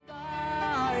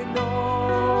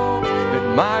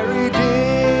my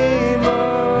Redeemer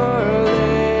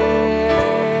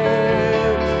lives.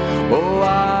 Oh,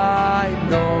 I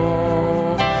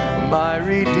know my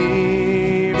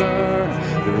Redeemer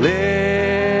lives.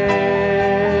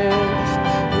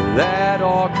 Let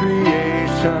all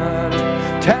creation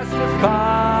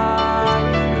testify,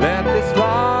 let this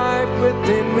life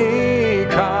within me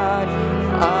cry,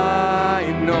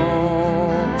 I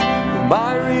know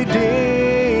my Redeemer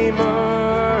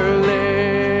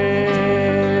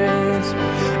lives,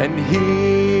 and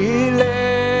He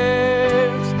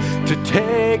lives to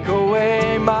take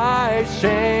away my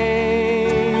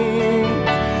shame.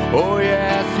 Oh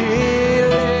yes, He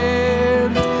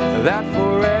lives, that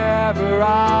forever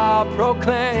I'll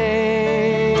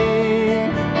proclaim,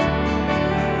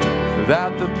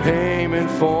 that the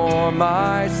payment for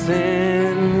my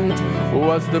sin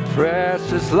was the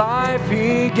precious life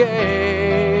He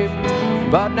gave.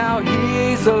 But now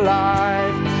He's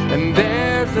alive, and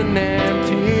there's an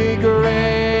empty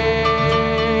grave.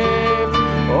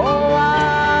 Oh,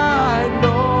 I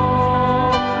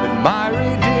know that my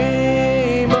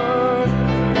Redeemer,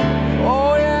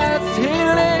 oh yes, He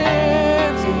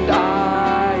lives, and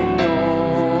I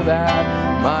know that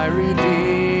my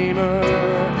Redeemer,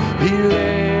 He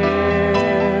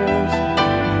lives.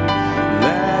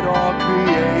 Let all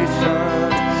creation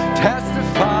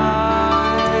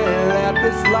testify, let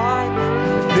this life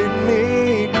within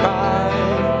me cry,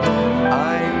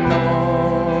 I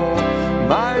know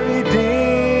my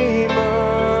Redeemer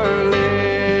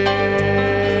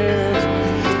lives,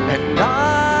 and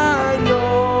I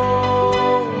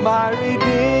know my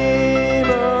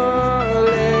Redeemer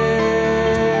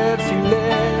lives. He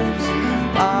lives,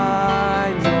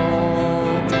 I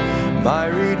know my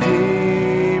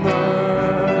Redeemer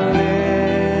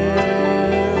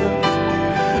lives.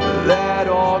 Let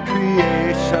all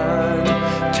creation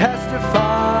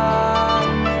testify,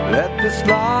 let this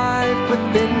life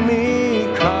within me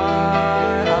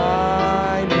cry,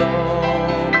 I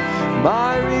know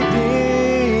my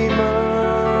Redeemer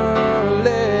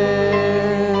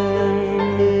lives.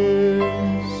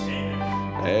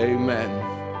 Amen.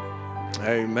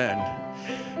 Amen.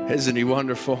 Isn't He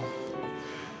wonderful?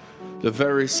 The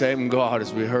very same God,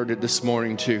 as we heard it this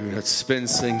morning too, that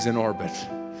spins things in orbit,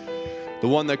 the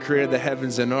one that created the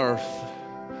heavens and earth,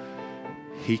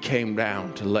 He came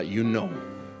down to let you know,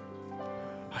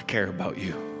 I care about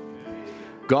you.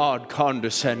 God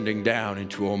condescending down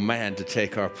into a man to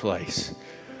take our place.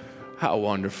 How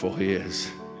wonderful He is.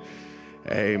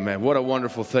 Amen. What a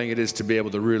wonderful thing it is to be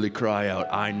able to really cry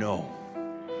out, I know.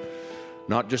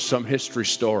 Not just some history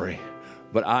story,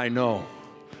 but I know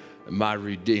my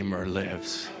Redeemer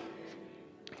lives.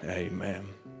 Amen.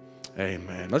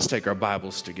 Amen. Let's take our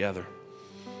Bibles together.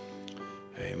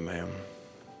 Amen.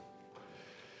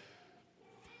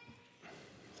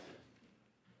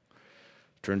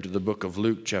 Turn to the book of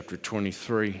Luke, chapter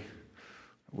 23.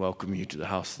 Welcome you to the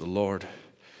house of the Lord.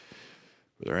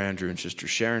 Brother Andrew and Sister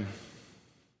Sharon,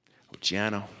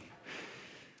 Luciano,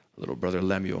 little brother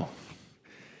Lemuel.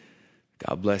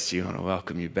 God bless you, and I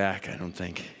welcome you back. I don't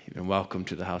think you've been welcomed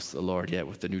to the house of the Lord yet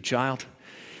with the new child.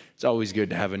 It's always good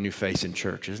to have a new face in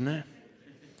church, isn't it?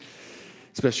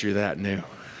 Especially that new.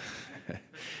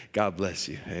 God bless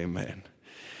you. Amen.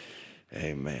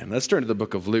 Amen. Let's turn to the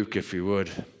book of Luke, if you would.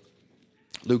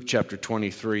 Luke chapter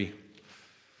 23.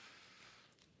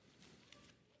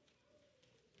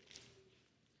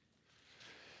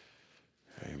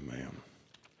 Amen.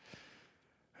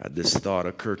 I had this thought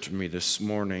occur to me this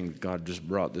morning. God just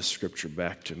brought this scripture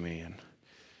back to me. And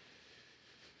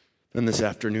then this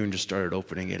afternoon just started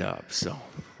opening it up. So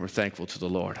we're thankful to the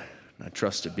Lord. I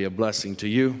trust it be a blessing to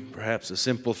you. Perhaps a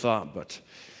simple thought, but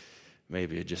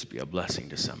maybe it just be a blessing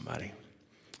to somebody.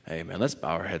 Amen. Let's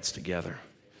bow our heads together.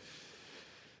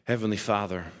 Heavenly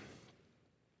Father,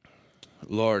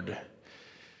 Lord,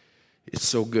 it's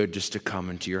so good just to come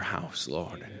into your house,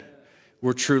 Lord. And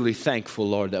we're truly thankful,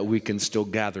 Lord, that we can still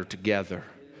gather together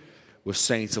with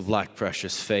saints of like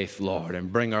precious faith, Lord,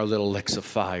 and bring our little licks of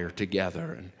fire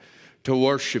together and to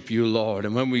worship you, Lord.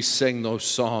 And when we sing those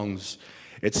songs,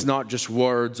 it's not just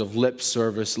words of lip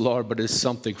service, Lord, but it's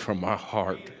something from our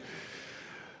heart.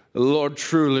 Lord,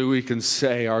 truly we can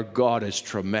say our God is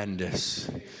tremendous.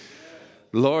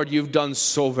 Lord, you've done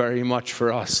so very much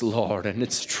for us, Lord, and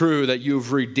it's true that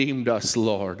you've redeemed us,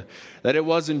 Lord, that it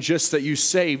wasn't just that you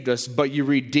saved us, but you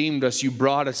redeemed us. You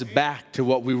brought us back to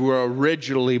what we were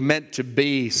originally meant to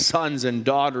be, sons and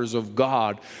daughters of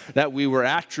God, that we were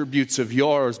attributes of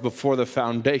yours before the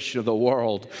foundation of the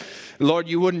world. Lord,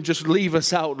 you wouldn't just leave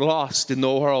us out lost in the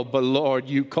world, but Lord,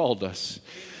 you called us.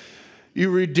 You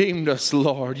redeemed us,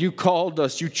 Lord. You called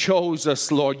us. You chose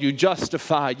us, Lord. You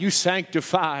justified. You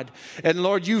sanctified. And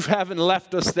Lord, you haven't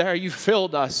left us there. You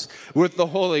filled us with the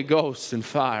Holy Ghost and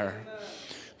fire.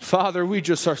 Father, we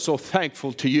just are so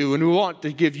thankful to you, and we want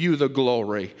to give you the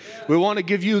glory. We want to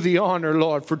give you the honor,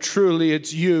 Lord, for truly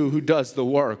it's you who does the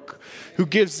work, who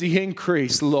gives the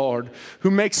increase, Lord,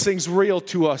 who makes things real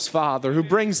to us, Father, who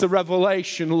brings the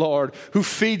revelation, Lord, who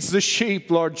feeds the sheep,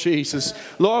 Lord Jesus.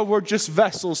 Lord, we're just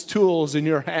vessels, tools in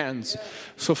your hands.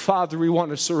 So, Father, we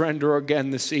want to surrender again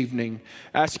this evening,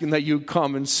 asking that you'd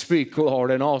come and speak,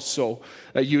 Lord, and also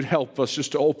that you'd help us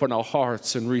just to open our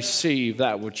hearts and receive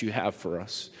that which you have for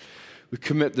us. We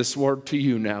commit this word to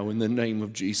you now in the name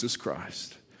of Jesus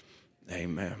Christ.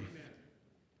 Amen.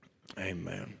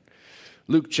 Amen.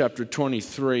 Luke chapter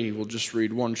 23, we'll just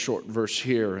read one short verse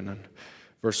here, and then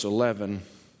verse 11.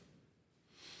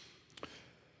 It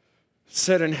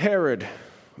said, and Herod,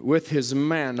 with his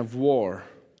man of war,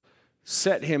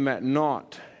 set him at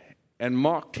naught and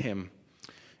mocked him,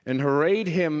 and arrayed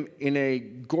him in a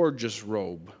gorgeous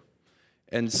robe,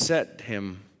 and set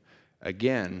him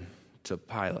again to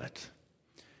Pilate.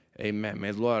 Amen. May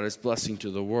the Lord add his blessing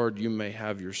to the word. You may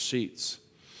have your seats.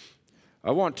 I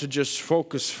want to just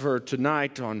focus for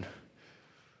tonight on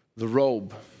the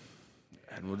robe.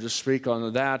 And we'll just speak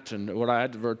on that. And what I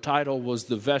had for a title was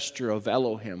the vesture of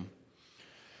Elohim.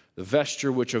 The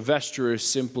vesture, which a vesture is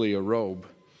simply a robe.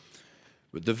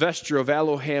 But the vesture of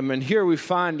Elohim. And here we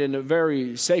find in a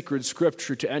very sacred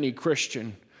scripture to any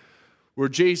Christian where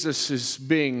Jesus is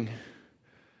being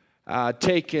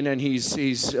taken, and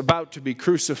he's about to be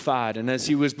crucified. And as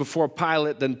he was before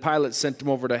Pilate, then Pilate sent him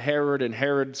over to Herod, and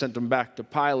Herod sent him back to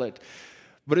Pilate.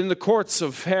 But in the courts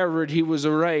of Herod, he was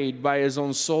arrayed by his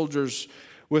own soldiers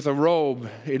with a robe.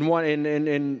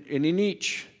 In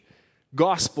each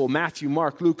gospel, Matthew,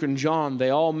 Mark, Luke, and John, they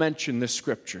all mention this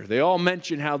scripture. They all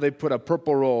mention how they put a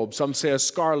purple robe. Some say a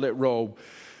scarlet robe,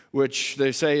 which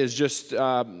they say is just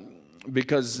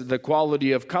because the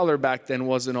quality of color back then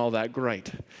wasn't all that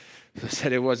great. They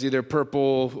said it was either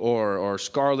purple or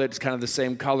scarlet. It's kind of the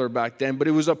same color back then. But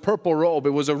it was a purple robe.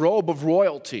 It was a robe of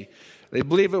royalty. They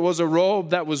believe it was a robe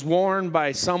that was worn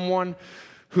by someone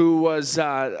who was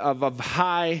of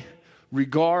high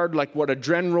regard, like what a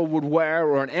general would wear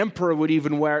or an emperor would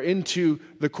even wear into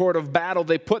the court of battle.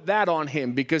 They put that on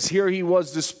him because here he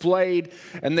was displayed,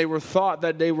 and they were thought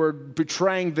that they were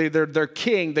betraying their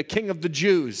king, the king of the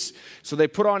Jews. So they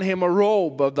put on him a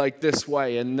robe of like this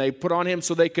way, and they put on him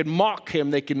so they could mock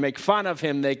him, they could make fun of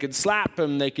him, they could slap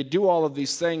him, they could do all of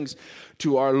these things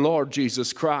to our Lord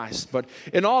Jesus Christ. But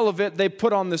in all of it, they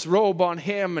put on this robe on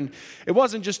him, and it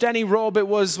wasn't just any robe, it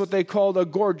was what they called a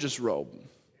gorgeous robe.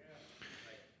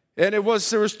 And there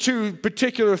was two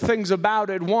particular things about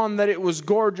it. One, that it was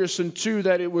gorgeous, and two,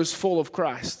 that it was full of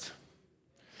Christ.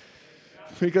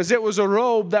 Because it was a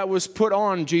robe that was put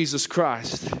on Jesus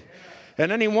Christ.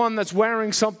 And anyone that's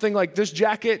wearing something like this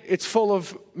jacket, it's full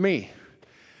of me.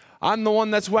 I'm the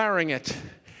one that's wearing it.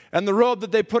 And the robe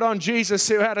that they put on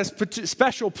Jesus, it had a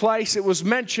special place. It was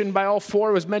mentioned by all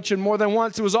four. It was mentioned more than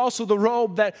once. It was also the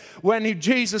robe that when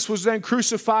Jesus was then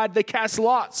crucified, they cast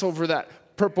lots over that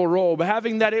purple robe,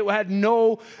 having that it had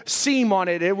no seam on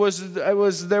it. There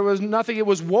was nothing. It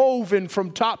was woven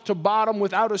from top to bottom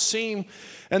without a seam,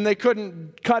 and they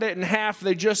couldn't cut it in half.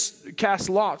 They just cast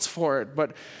lots for it.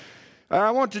 But I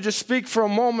want to just speak for a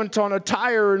moment on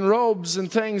attire and robes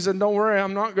and things. And don't worry,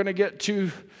 I'm not going to get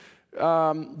to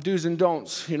do's and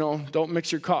don'ts. Don't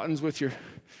mix your cottons with your.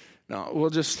 No, we'll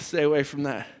just stay away from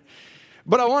that.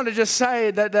 But I want to just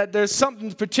say that there's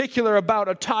something particular about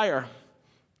attire.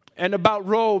 And about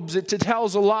robes. It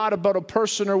tells a lot about a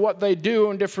person or what they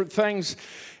do and different things.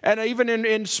 And even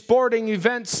in sporting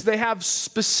events, they have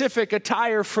specific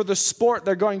attire for the sport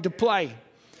they're going to play.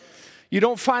 You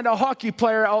don't find a hockey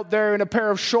player out there in a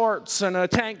pair of shorts and a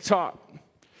tank top.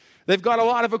 They've got a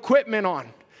lot of equipment on.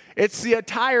 It's the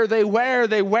attire they wear.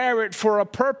 They wear it for a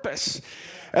purpose.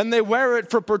 And they wear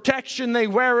it for protection. They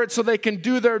wear it so they can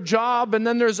do their job. And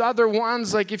then there's other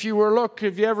ones, like if you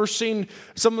ever seen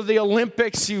some of the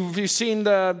Olympics, you've seen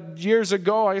the years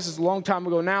ago, I guess it's a long time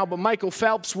ago now, but Michael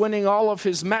Phelps winning all of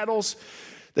his medals.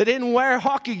 They didn't wear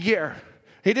hockey gear.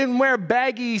 He didn't wear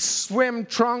baggy swim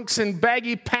trunks and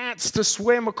baggy pants to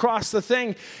swim across the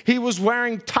thing. He was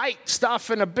wearing tight stuff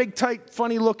and a big, tight,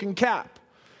 funny-looking cap.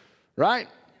 Right?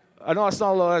 I know it's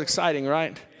not a lot exciting,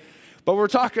 right? But we're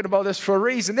talking about this for a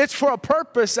reason. It's for a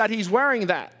purpose that he's wearing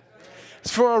that.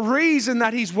 It's for a reason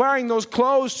that he's wearing those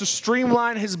clothes to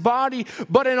streamline his body.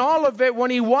 But in all of it, when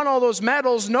he won all those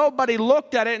medals, nobody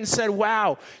looked at it and said,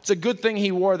 wow, it's a good thing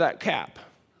he wore that cap.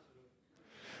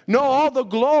 No, all the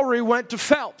glory went to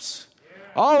Phelps.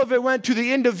 All of it went to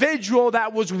the individual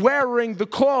that was wearing the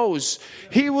clothes.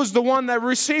 He was the one that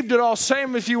received it all.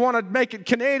 Same if you want to make it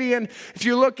Canadian. If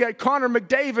you look at Connor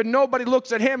McDavid, nobody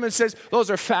looks at him and says, those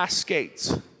are fast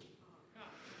skates.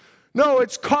 No,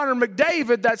 it's Connor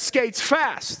McDavid that skates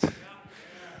fast.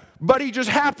 But he just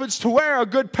happens to wear a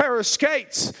good pair of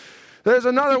skates. There's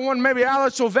another one, maybe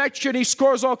Alex Ovechkin. He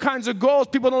scores all kinds of goals.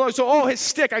 People don't know, so, oh, his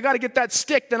stick. I got to get that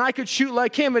stick. Then I could shoot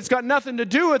like him. It's got nothing to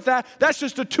do with that. That's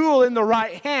just a tool in the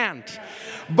right hand.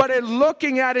 But in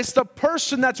looking at it's the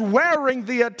person that's wearing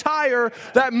the attire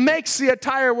that makes the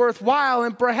attire worthwhile.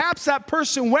 And perhaps that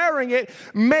person wearing it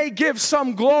may give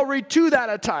some glory to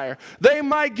that attire. They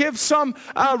might give some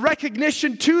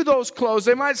recognition to those clothes.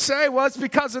 They might say, well, it's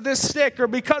because of this stick or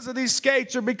because of these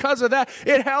skates or because of that.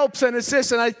 It helps and it's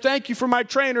this. And I thank you for my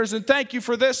trainers and thank you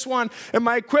for this one and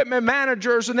my equipment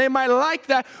managers. And they might like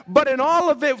that. But in all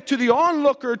of it, to the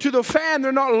onlooker, to the fan,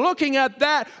 they're not looking at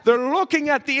that. They're looking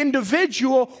at the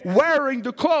individual wearing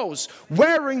the clothes,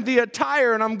 wearing the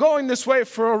attire. And I'm going this way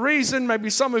for a reason. Maybe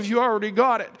some of you already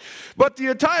got it. But the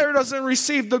attire doesn't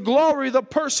receive the glory. The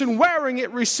person wearing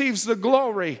it receives the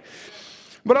glory.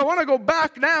 But I want to go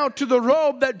back now to the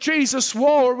robe that Jesus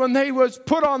wore when he was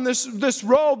put on this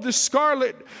robe, this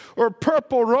scarlet or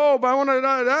purple robe. I want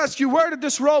to ask you, where did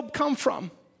this robe come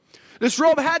from? This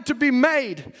robe had to be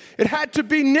made. It had to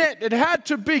be knit. It had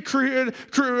to be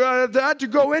it had to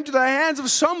go into the hands of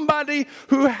somebody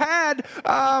who had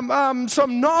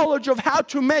some knowledge of how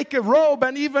to make a robe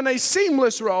and even a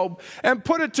seamless robe and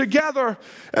put it together.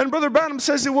 And Brother Branham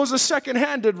says it was a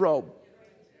second-handed robe.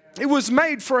 It was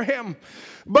made for him.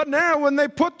 But now when they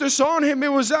put this on him,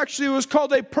 it was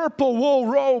called a purple wool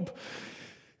robe.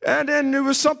 And then it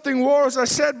was something wore, as I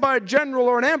said, by a general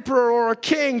or an emperor or a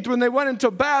king when they went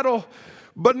into battle.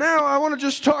 But now I want to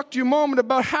just talk to you a moment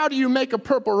about how do you make a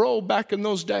purple robe back in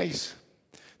those days.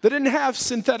 They didn't have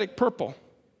synthetic purple.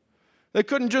 They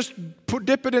couldn't just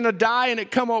dip it in a dye and it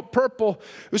come out purple.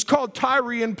 It was called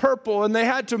Tyrian purple, and they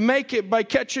had to make it by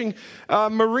catching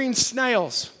marine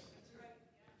snails.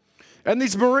 And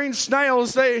these marine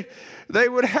snails, they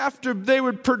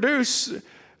would produce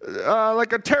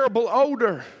like a terrible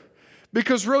odor,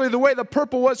 because really the way the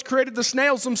purple was created, the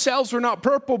snails themselves were not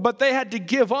purple, but they had to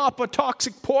give up a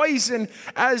toxic poison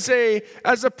as a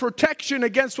protection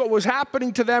against what was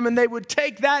happening to them, and they would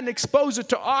take that and expose it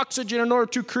to oxygen in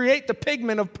order to create the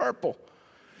pigment of purple.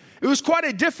 It was quite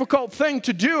a difficult thing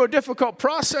to do, a difficult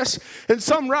process. In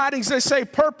some writings they say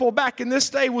purple back in this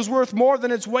day was worth more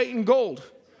than its weight in gold.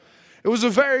 It was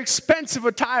a very expensive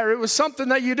attire. It was something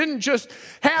that you didn't just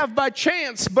have by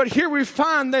chance. But here we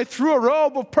find they threw a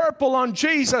robe of purple on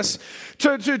Jesus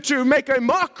to make a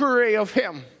mockery of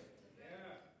him.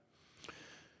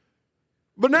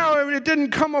 But now it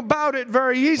didn't come about it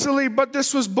very easily, but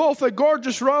this was both a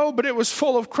gorgeous robe, but it was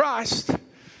full of Christ.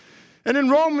 And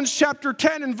in Romans chapter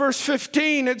 10 and verse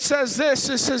 15, it says this.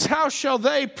 It says, how shall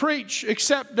they preach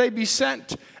except they be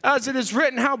sent? As it is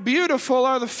written, how beautiful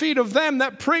are the feet of them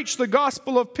that preach the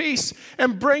gospel of peace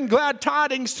and bring glad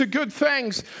tidings to good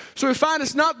things. So we find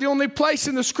it's not the only place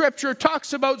in the scripture it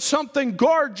talks about something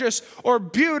gorgeous or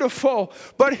beautiful.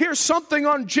 But here's something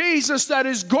on Jesus that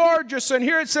is gorgeous. And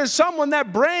here it says someone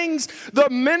that brings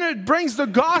the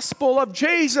gospel of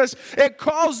Jesus. It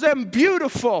calls them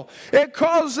beautiful. It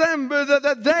calls them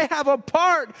that they have a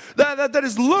part that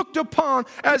is looked upon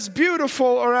as beautiful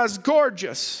or as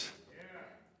gorgeous.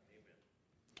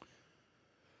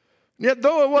 Yet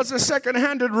though it was a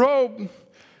second-handed robe,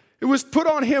 it was put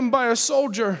on him by a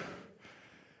soldier,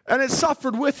 and it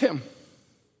suffered with him.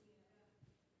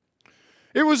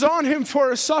 It was on him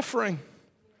for his suffering.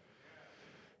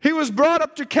 He was brought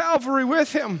up to Calvary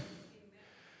with him.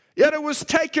 Yet it was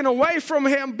taken away from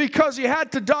him because he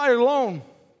had to die alone.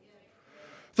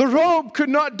 The robe could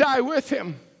not die with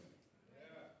him.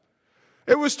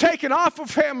 It was taken off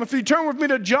of him. If you turn with me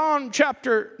to John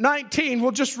chapter 19,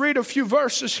 we'll just read a few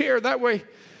verses here. That way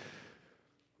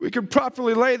we can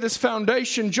properly lay this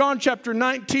foundation. John chapter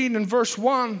 19 and verse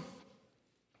 1.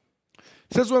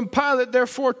 It says, when Pilate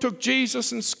therefore took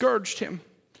Jesus and scourged him,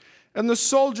 and the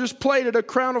soldiers plaited a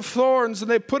crown of thorns, and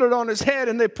they put it on his head,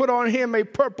 and they put on him a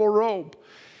purple robe,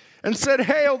 and said,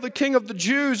 Hail, the King of the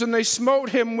Jews! And they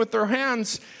smote him with their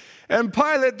hands. And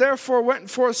Pilate therefore went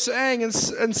forth saying,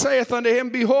 and saith unto him,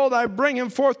 Behold, I bring him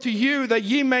forth to you, that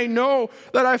ye may know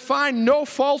that I find no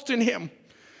fault in him.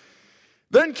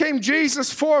 Then came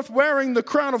Jesus forth wearing the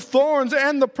crown of thorns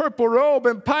and the purple robe,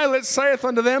 and Pilate saith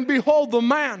unto them, Behold the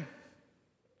man.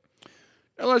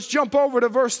 Now let's jump over to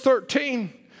verse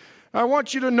 13. I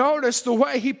want you to notice the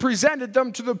way he presented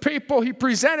them to the people. He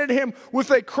presented him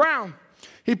with a crown.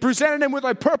 He presented him with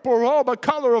a purple robe, a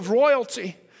color of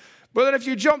royalty. But then if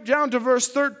you jump down to verse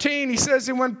 13, he says,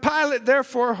 and when Pilate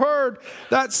therefore heard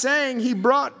that saying, he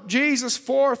brought Jesus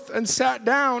forth and sat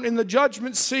down in the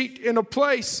judgment seat in a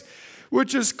place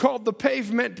which is called the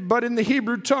pavement, but in the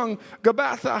Hebrew tongue,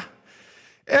 Gabbatha.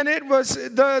 And it was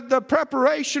the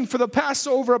preparation for the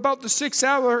Passover about the 6th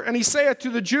hour. And he saith to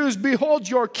the Jews, behold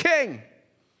your king.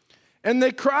 And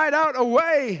they cried out,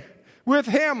 away with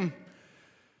him.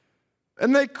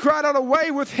 And they cried out,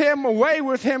 away with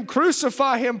him,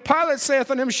 crucify him. Pilate saith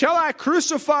unto him, shall I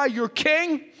crucify your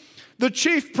king? The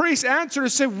chief priest answered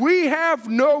and said, we have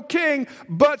no king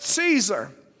but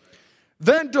Caesar.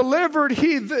 Then delivered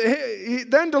he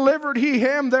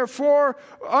him, therefore,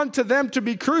 unto them to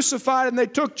be crucified. And they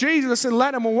took Jesus and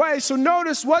led him away. So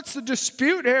notice, what's the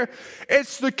dispute here?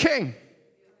 It's the king.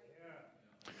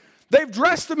 They've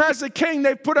dressed him as a king.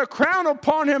 They've put a crown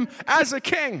upon him as a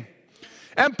king.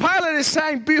 And Pilate is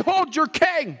saying, behold your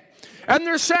king. And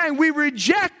they're saying, we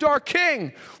reject our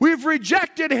king. We've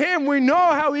rejected him. We know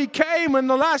how he came in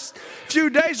the last few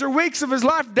days or weeks of his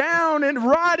life down and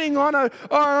riding on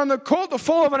the colt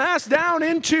full of an ass down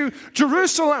into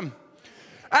Jerusalem.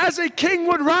 As a king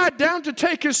would ride down to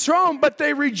take his throne, but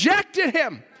they rejected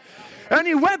him. And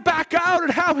he went back out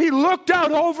and how he looked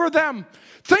out over them.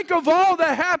 Think of all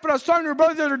that happened. I was talking to a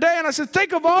brother the other day, and I said,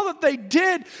 think of all that they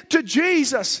did to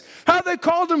Jesus. How they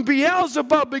called him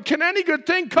Beelzebub. But can any good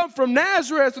thing come from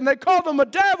Nazareth? And they called him a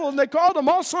devil, and they called him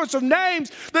all sorts of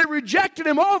names. They rejected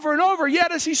him over and over.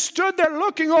 Yet as he stood there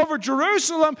looking over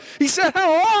Jerusalem, he said,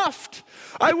 how oft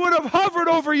I would have hovered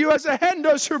over you as a hen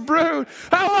does her brood.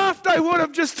 How oft I would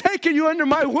have just taken you under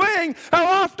my wing.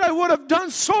 How oft I would have done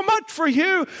so much for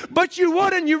you. But you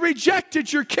wouldn't. You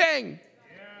rejected your king.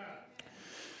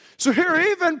 So here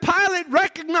even Pilate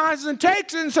recognizes and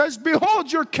takes it and says,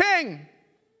 behold your king.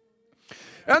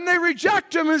 And they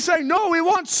reject him and say, no, we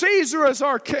want Caesar as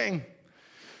our king.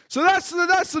 So that's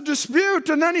the dispute.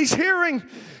 And then he's hearing,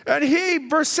 and he,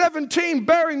 verse 17,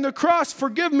 bearing the cross.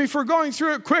 Forgive me for going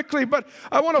through it quickly, but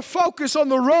I want to focus on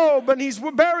the robe. And he's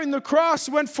bearing the cross,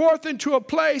 went forth into a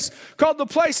place called the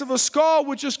place of a skull,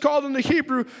 which is called in the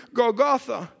Hebrew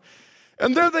Golgotha.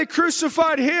 And there they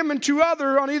crucified him and two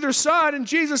other on either side, and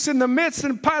Jesus in the midst.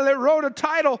 And Pilate wrote a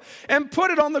title and put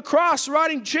it on the cross,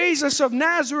 writing, Jesus of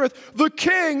Nazareth, the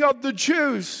King of the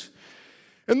Jews.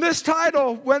 And this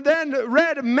title, when then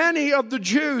read many of the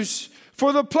Jews,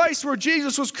 for the place where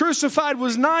Jesus was crucified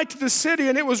was nigh to the city,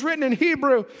 and it was written in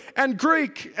Hebrew and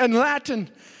Greek and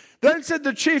Latin. Then said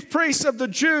the chief priests of the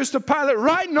Jews to Pilate,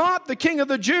 write not the King of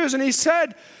the Jews. And he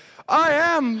said, I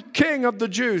am King of the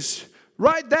Jews.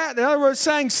 Write that. In other words,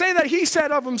 saying, say that he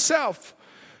said of himself.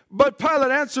 But Pilate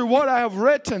answered, what I have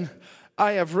written,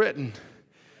 I have written.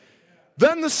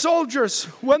 Then the soldiers,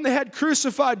 when they had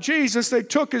crucified Jesus, they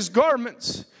took his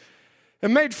garments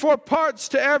and made 4 parts,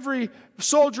 to every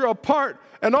soldier a part,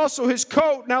 and also his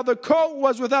coat. Now the coat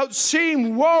was without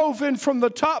seam, woven from the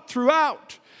top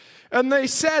throughout. And they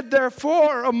said,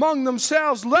 therefore, among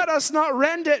themselves, let us not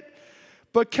rend it,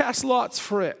 but cast lots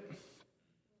for it,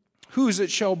 whose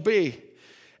it shall be.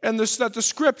 And that the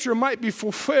scripture might be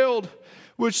fulfilled,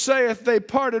 which saith, they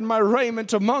parted my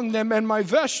raiment among them, and my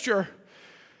vesture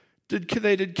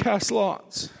they did cast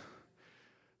lots.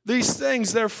 These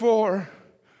things, therefore,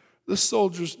 the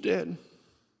soldiers did.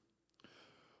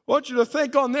 I want you to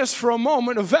think on this for a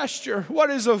moment. A vesture. What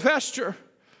is a vesture?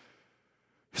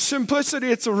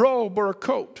 Simplicity, it's a robe or a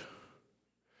coat.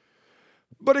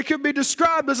 But it can be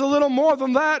described as a little more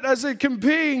than that, as it can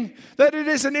be that it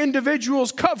is an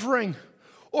individual's covering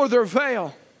or their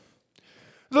veil.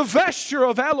 The vesture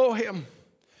of Elohim.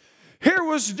 Here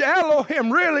was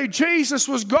Elohim, really. Jesus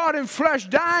was God in flesh,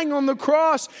 dying on the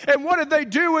cross. And what did they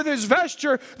do with his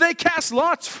vesture? They cast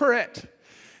lots for it.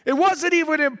 It wasn't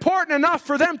even important enough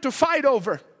for them to fight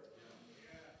over.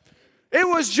 It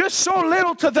was just so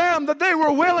little to them that they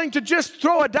were willing to just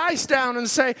throw a dice down and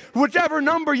say, whichever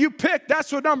number you pick,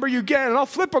 that's what number you get. And I'll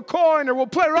flip a coin, or we'll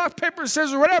play rock, paper,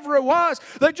 scissors, whatever it was.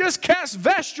 They just cast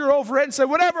vesture over it and said,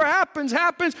 whatever happens,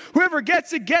 happens. Whoever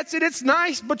gets it, gets it. It's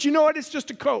nice, but you know what? It's just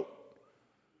a coat.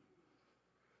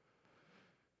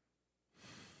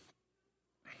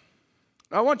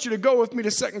 I want you to go with me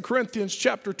to 2 Corinthians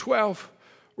chapter 12.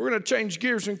 We're going to change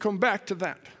gears and come back to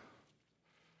that.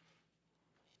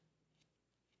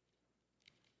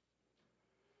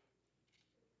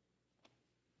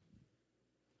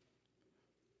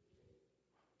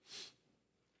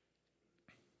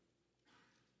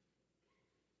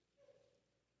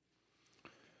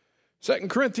 Second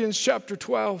Corinthians chapter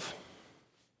 12.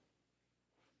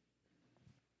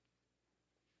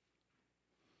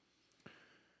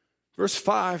 Verse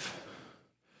 5.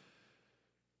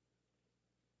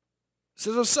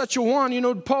 says of such a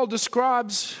one, Paul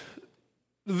describes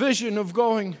the vision of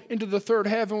going into the third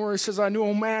heaven where he says, I knew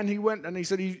a man, he went and he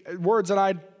said words that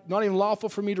I not even lawful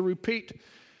for me to repeat.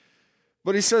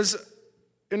 But he says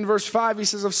in verse 5, he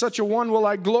says, of such a one will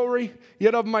I glory,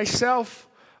 yet of myself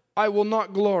I will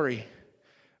not glory,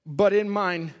 but in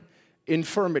mine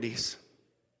infirmities.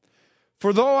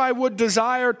 For though I would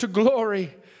desire to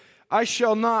glory, I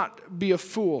shall not be a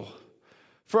fool.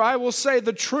 For I will say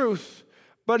the truth,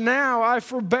 but now I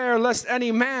forbear lest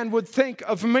any man would think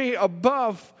of me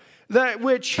above that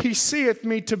which he seeth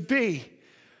me to be,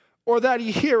 or that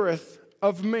he heareth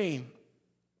of me.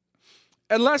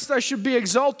 And lest I should be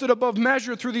exalted above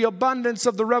measure through the abundance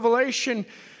of the revelation,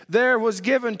 there was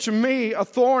given to me a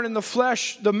thorn in the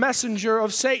flesh, the messenger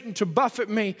of Satan to buffet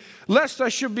me, lest I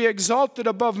should be exalted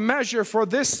above measure. For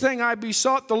this thing I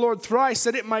besought the Lord thrice,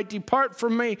 that it might depart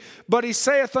from me. But he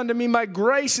saith unto me, my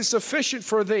grace is sufficient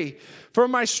for thee, for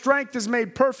my strength is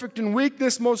made perfect in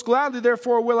weakness. Most gladly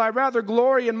therefore will I rather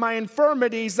glory in my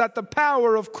infirmities, that the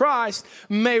power of Christ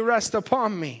may rest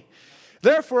upon me.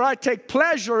 Therefore I take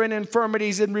pleasure in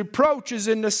infirmities, in reproaches,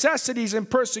 in necessities, in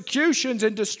persecutions,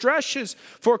 in distresses,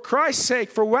 for Christ's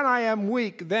sake. For when I am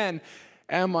weak, then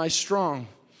am I strong.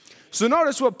 So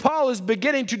notice what Paul is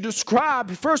beginning to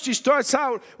describe. First he starts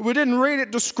out, we didn't read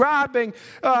it, describing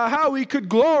how he could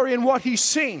glory in what he's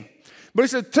seen. But he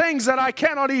said, things that I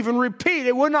cannot even repeat,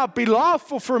 it would not be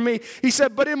lawful for me. He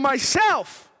said, but in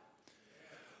myself,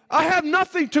 I have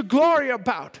nothing to glory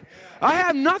about. I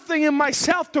have nothing in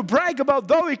myself to brag about,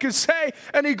 though he could say,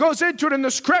 and he goes into it in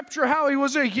the scripture, how he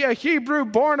was a Hebrew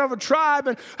born of a tribe,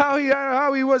 and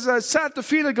how he was sat at the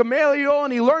feet of Gamaliel,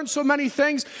 and he learned so many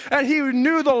things, and he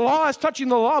knew the law as touching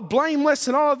the law, blameless,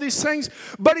 and all of these things.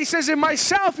 But he says, in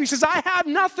myself, he says, I have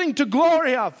nothing to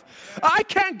glory of. I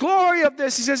can't glory of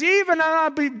this. He says, even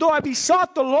though I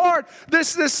besought the Lord,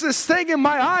 this thing in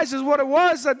my eyes is what it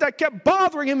was that kept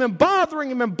bothering him and bothering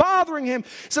him and bothering him.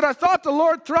 He said, I thought the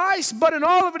Lord thrice, but in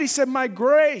all of it, he said, my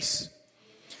grace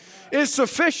is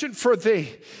sufficient for thee.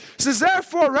 He says,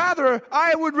 therefore,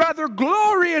 I would rather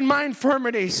glory in my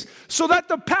infirmities, so that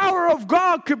the power of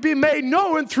God could be made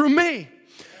known through me.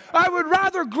 I would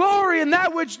rather glory in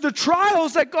that which the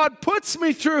trials that God puts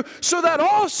me through, so that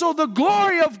also the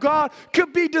glory of God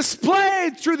could be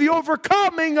displayed through the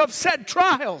overcoming of said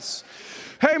trials.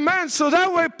 Amen. So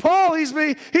that way, Paul, he's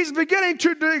beginning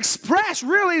to express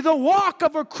really the walk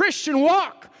of a Christian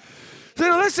walk.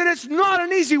 So listen, it's not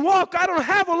an easy walk. I don't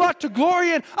have a lot to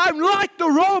glory in. I'm like the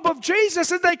robe of Jesus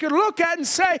that they could look at and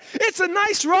say, it's a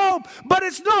nice robe, but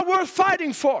it's not worth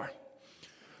fighting for.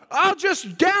 I'll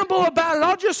just gamble about it.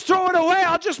 I'll just throw it away.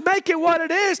 I'll just make it what it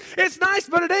is. It's nice,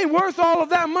 but it ain't worth all of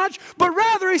that much. But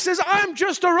rather, he says, I'm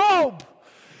just a robe.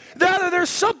 Rather, there's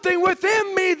something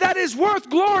within me that is worth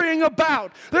glorying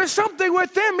about. There's something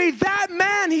within me. That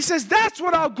man, he says, that's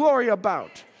what I'll glory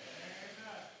about.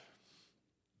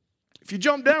 If you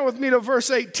jump down with me to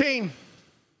verse 18.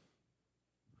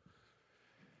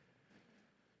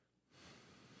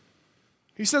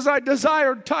 He says, I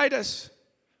desired Titus,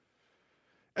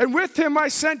 and with him I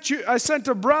sent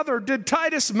a brother. Did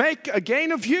Titus make a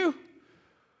gain of you?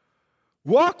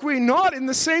 Walk we not in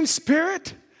the same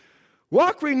spirit?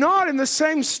 Walk we not in the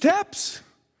same steps?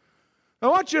 I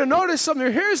want you to notice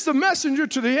something. Here's the messenger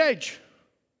to the age,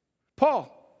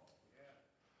 Paul,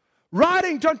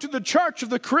 writing unto the church of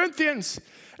the Corinthians,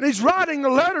 and he's writing a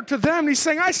letter to them, and he's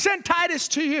saying, I sent Titus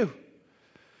to you.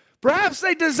 Perhaps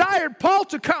they desired Paul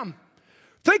to come.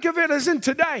 Think of it as in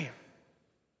today.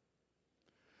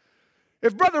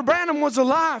 If Brother Branham was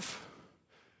alive,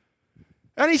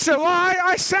 and he said, well,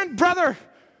 I sent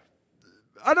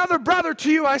another brother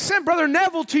to you. I sent Brother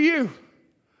Neville to you.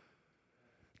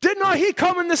 Did not he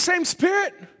come in the same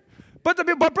spirit? But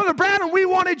Brother Branham, we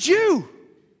wanted you.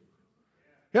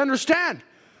 You understand?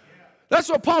 That's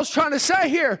what Paul's trying to say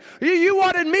here. You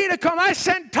wanted me to come. I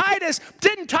sent Titus.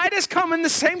 Didn't Titus come in the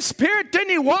same spirit?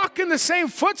 Didn't he walk in the same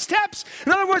footsteps?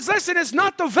 In other words, listen, it's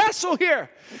not the vessel here.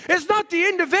 It's not the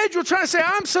individual trying to say,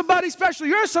 I'm somebody special,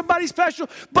 you're somebody special.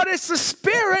 But it's the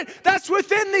spirit that's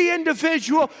within the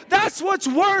individual. That's what's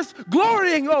worth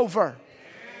glorying over.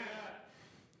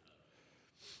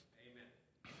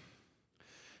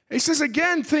 He says,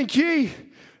 again, think ye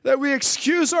that we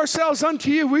excuse ourselves unto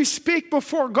you. We speak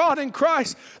before God in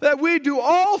Christ, that we do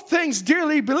all things,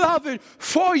 dearly beloved,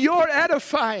 for your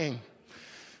edifying.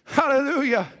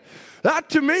 Hallelujah.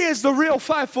 That to me is the real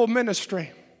fivefold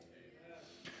ministry.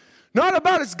 Not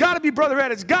about it's got to be Brother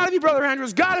Ed, it's got to be Brother Andrew,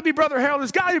 it's got to be Brother Harold,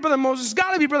 it's got to be Brother Moses, it's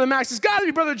got to be Brother Max, it's got to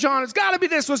be Brother John, it's got to be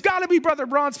this, it's got to be Brother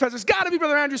Braun Spencer, it's got to be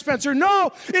Brother Andrew Spencer.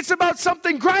 No, it's about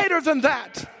something greater than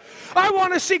that. I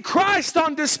want to see Christ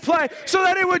on display so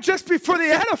that it would just be for the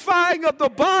edifying of the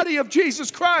body of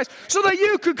Jesus Christ so that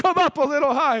you could come up a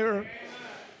little higher.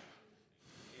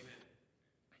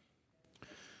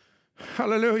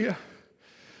 Hallelujah.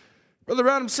 Brother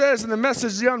Adam says in the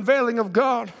message, The Unveiling of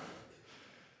God,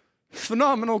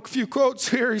 phenomenal few quotes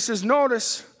here. He says,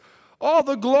 notice, all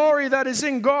the glory that is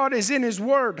in God is in His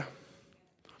Word.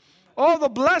 All the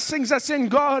blessings that's in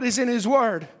God is in His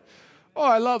Word. Oh,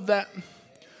 I love that.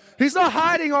 He's not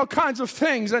hiding all kinds of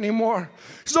things anymore.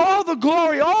 So all the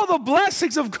glory, all the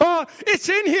blessings of God, it's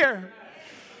in here.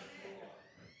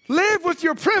 Live with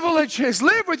your privileges.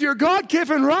 Live with your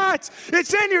God-given rights.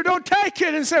 It's in you. Don't take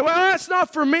it and say, well, that's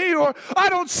not for me, or I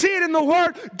don't see it in the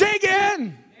Word. Dig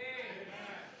in.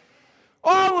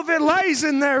 All of it lays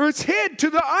in there. It's hid to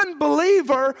the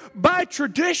unbeliever by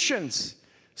traditions.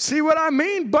 See what I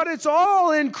mean? But it's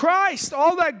all in Christ.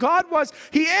 All that God was.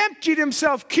 He emptied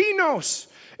Himself. Kinos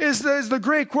is the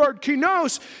Greek word,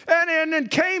 kinos, and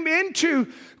came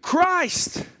into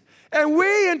Christ. And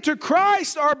we into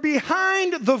Christ are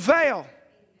behind the veil.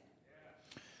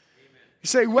 You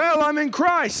say, well, I'm in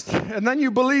Christ. And then you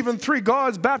believe in three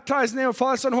gods, baptized in the name of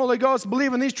Father, Son, Holy Ghost,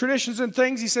 believe in these traditions and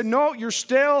things. He said, no, you're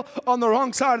still on the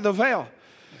wrong side of the veil.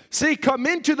 See, come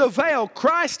into the veil.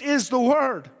 Christ is the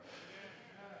Word.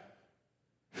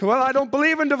 Well, I don't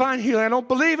believe in divine healing. I don't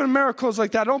believe in miracles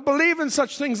like that. I don't believe in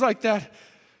such things like that.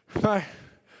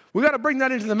 We got to bring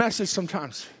that into the message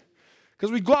sometimes.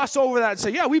 Because we gloss over that and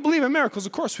say, yeah, we believe in miracles.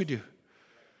 Of course we do.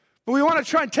 But we want to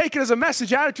try and take it as a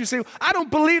message attitude. Say, I don't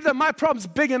believe that my problem's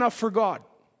big enough for God.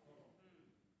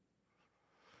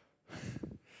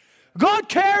 God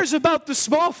cares about the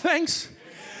small things.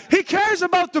 He cares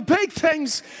about the big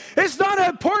things. It's not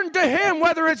important to Him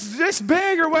whether it's this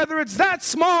big or whether it's that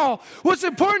small. What's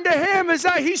important to Him is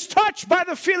that He's touched by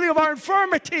the feeling of our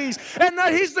infirmities and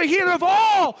that He's the healer of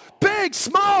all, big,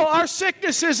 small, our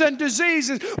sicknesses and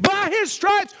diseases. By His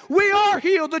stripes, we are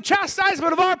healed. The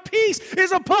chastisement of our peace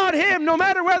is upon Him, no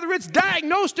matter whether it's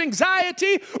diagnosed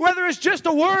anxiety, whether it's just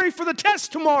a worry for the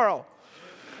test tomorrow.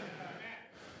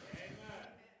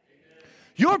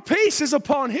 Your peace is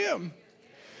upon Him.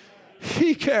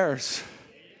 He cares.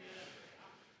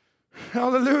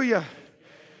 Hallelujah.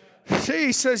 See,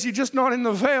 he says, you're just not in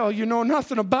the veil. You know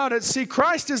nothing about it. See,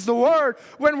 Christ is the Word.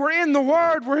 When we're in the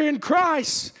Word, we're in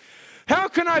Christ. How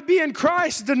can I be in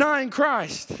Christ denying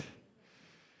Christ?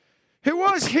 It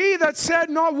was He that said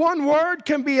not one word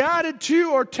can be added to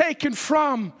or taken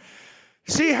from.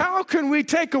 See, how can we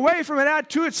take away from it, add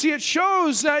to it? See, it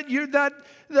shows that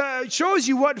it shows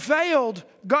you what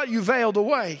got you veiled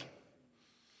away.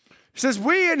 He says,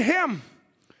 we in Him.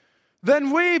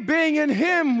 Then we, being in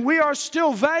Him, we are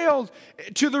still veiled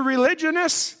to the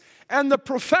religionists and the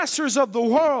professors of the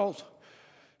world.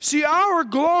 See, our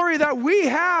glory that we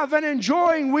have and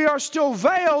enjoying, we are still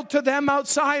veiled to them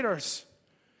outsiders.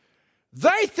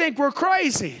 They think we're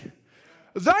crazy.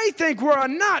 They think we're a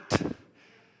nut.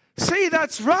 See,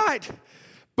 that's right.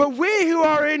 But we who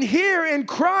are in here in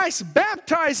Christ,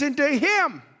 baptized into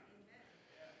Him.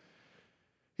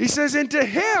 He says, into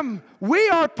Him, we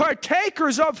are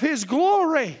partakers of His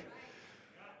glory.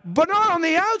 But not on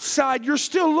the outside, you're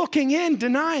still looking in,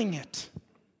 denying it.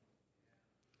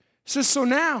 He says, so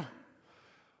now,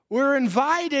 we're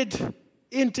invited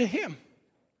into Him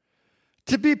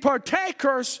to be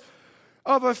partakers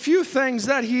of a few things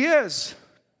that He is.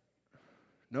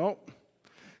 No.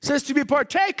 It says to be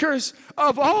partakers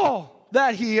of all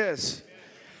that He is.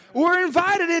 We're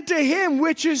invited into Him,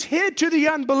 which is hid to the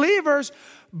unbelievers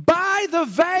by the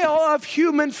veil of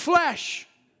human flesh.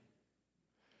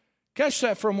 Catch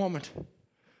that for a moment.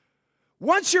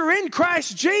 Once you're in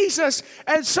Christ Jesus,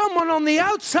 and someone on the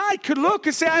outside could look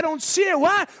and say, I don't see it.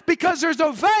 Why? Because there's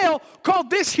a veil called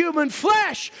this human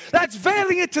flesh that's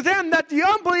veiling it to them that the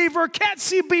unbeliever can't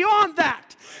see beyond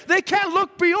that. They can't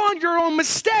look beyond your own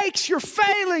mistakes, your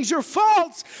failings, your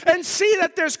faults, and see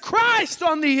that there's Christ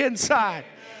on the inside.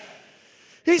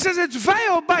 He says it's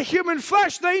veiled by human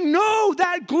flesh. They know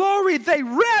that glory. They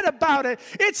read about it.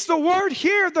 It's the word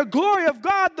here, the glory of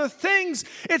God, the things.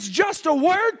 It's just a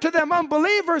word to them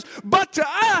unbelievers, but to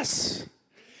us,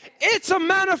 it's a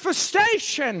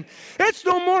manifestation. It's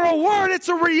no more a word, it's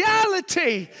a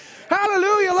reality.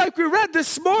 Hallelujah, like we read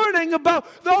this morning about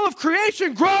all of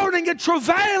creation groaning and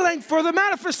travailing for the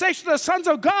manifestation of the sons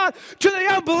of God. To the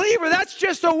unbeliever, that's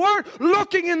just a word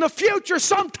looking in the future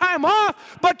sometime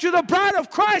off. But to the bride of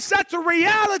Christ, that's a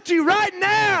reality right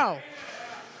now.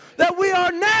 That we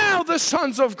are now the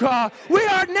sons of God. We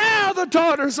are now the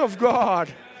daughters of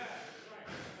God.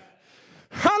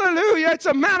 Hallelujah. It's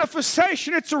a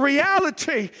manifestation. It's a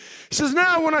reality. He says,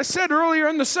 now when I said earlier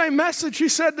in the same message, he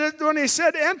said that when he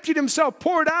said emptied himself,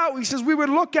 poured out, he says we would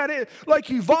look at it like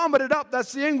he vomited up.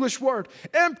 That's the English word.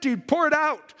 Emptied, poured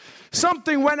out.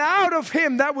 Something went out of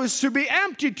him that was to be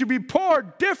emptied, to be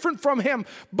poured, different from him.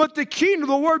 But the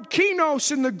word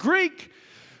kinos in the Greek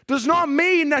does not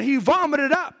mean that he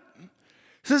vomited up.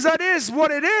 He says that is what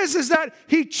it is that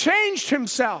he changed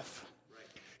himself.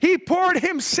 He poured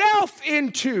himself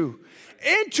into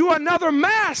another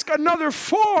mask, another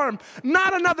form.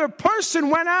 Not another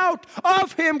person went out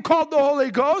of him called the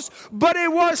Holy Ghost, but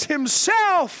it was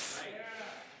himself.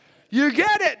 You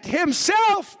get it?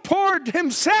 Himself poured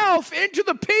himself into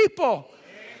the people.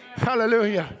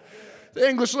 Hallelujah. The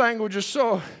English language is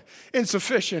so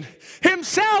insufficient.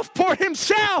 Himself poured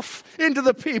himself into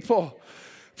the people.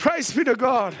 Praise be to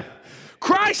God.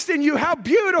 Christ in you, how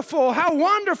beautiful, how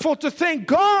wonderful to think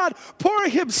God pouring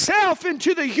himself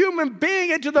into the human being,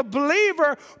 into the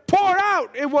believer, pour out.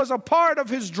 It was a part of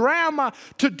his drama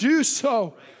to do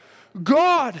so.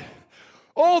 God,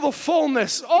 all the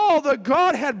fullness, all the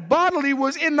Godhead bodily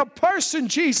was in the person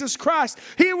Jesus Christ.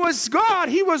 He was God.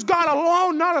 He was God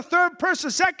alone, not a third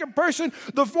person, second person,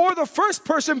 or the first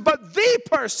person, but the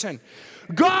person.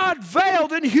 God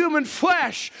veiled in human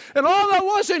flesh. And all that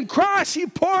was in Christ, he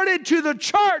poured into the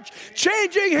church,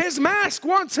 changing his mask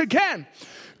once again.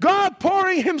 God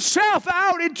pouring himself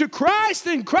out into Christ,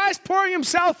 and Christ pouring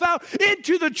himself out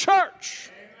into the church.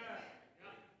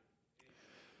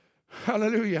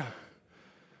 Hallelujah.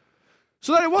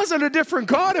 So that it wasn't a different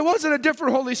God, it wasn't a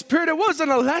different Holy Spirit, it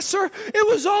wasn't a lesser, it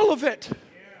was all of it.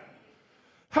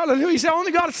 Hallelujah. You say, I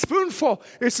only got a spoonful.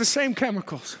 It's the same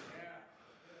chemicals.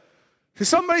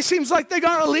 Somebody seems like they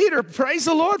got a leader. Praise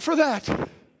the Lord for that.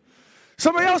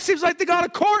 Somebody else seems like they got a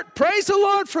court. Praise the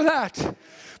Lord for that.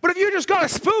 But if you just got a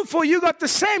spoonful, you got the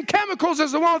same chemicals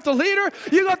as the one with the leader.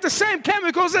 You got the same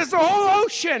chemicals as the whole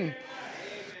ocean.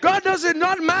 God doesn't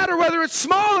not matter whether it's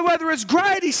small or whether it's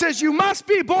great. He says you must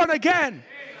be born again.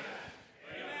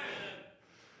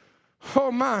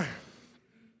 Oh my.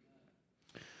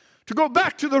 To go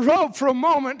back to the robe for a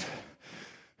moment.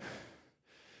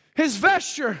 His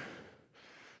vesture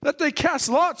that they cast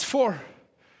lots for.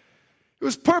 It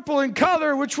was purple in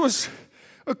color, which was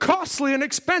a costly and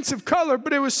expensive color,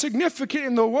 but it was significant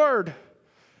in the word,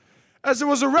 as it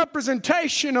was a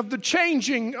representation of the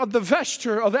changing of the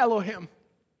vesture of Elohim.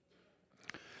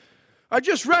 I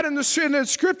just read in the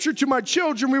scripture to my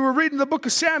children, we were reading the book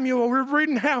of Samuel, we were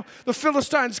reading how the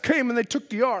Philistines came and they took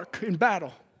the ark in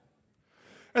battle.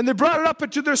 And they brought it up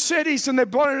into their cities, and they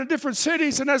brought it into different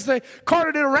cities. And as they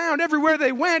carted it around everywhere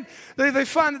they went, they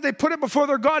found that they put it before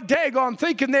their god Dagon,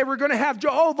 thinking they were going to have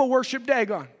Jehovah worship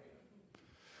Dagon.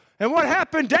 And what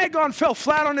happened? Dagon fell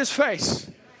flat on his face.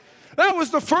 That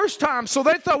was the first time. So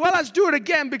they thought, well, let's do it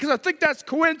again, because I think that's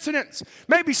coincidence.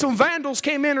 Maybe some vandals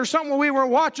came in or something when we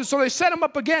weren't watching. So they set him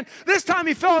up again. This time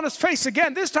he fell on his face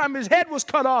again. This time his head was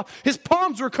cut off. His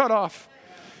palms were cut off.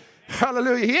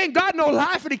 Hallelujah. He ain't got no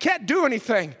life and he can't do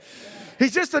anything.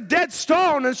 He's just a dead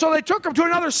stone. And so they took him to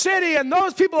another city, and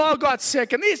those people all got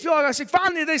sick. And these people all got sick.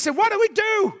 Finally, they said, what do we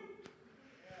do?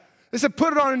 They said,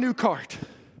 put it on a new cart.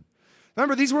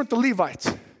 Remember, these weren't the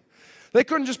Levites. They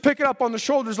couldn't just pick it up on the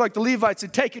shoulders like the Levites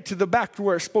and take it to the back to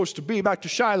where it's supposed to be, back to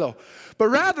Shiloh. But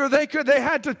rather, they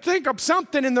had to think of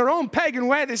something in their own pagan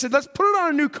way. They said, let's put it on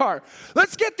a new cart.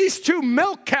 Let's get these two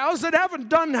milk cows that haven't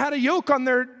had a yoke on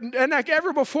their neck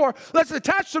ever before. Let's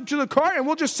attach them to the cart, and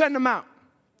we'll just send them out.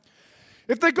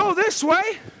 If they go this way,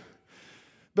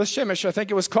 Beth-Shemesh, I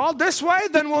think it was called, this way,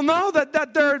 then we'll know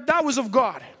that was of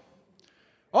God.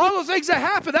 All those things that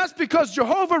happened, that's because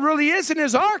Jehovah really is in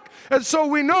his ark. And so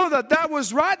we know that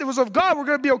was right. It was of God. We're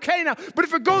going to be okay now. But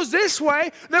if it goes this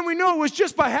way, then we know it was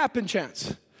just by happen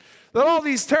chance that all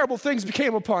these terrible things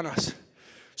became upon us.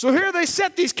 So here they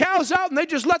set these cows out, and they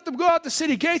just let them go out the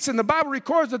city gates. And the Bible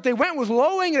records that they went with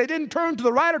lowing, and they didn't turn to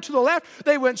the right or to the left.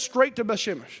 They went straight to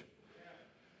Beth-Shemesh.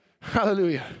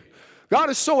 Hallelujah. God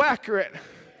is so accurate.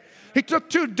 He took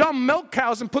two dumb milk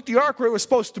cows and put the ark where it was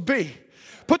supposed to be.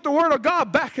 Put the word of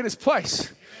God back in its place.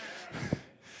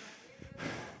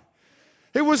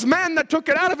 It was man that took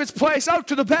it out of its place, out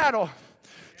to the battle,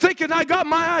 thinking I got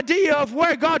my idea of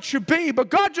where God should be. But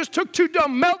God just took two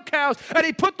dumb milk cows, and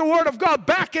he put the word of God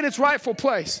back in its rightful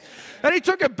place. And he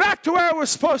took it back to where it was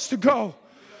supposed to go.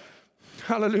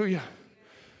 Hallelujah.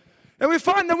 And we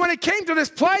find that when it came to this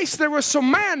place, there was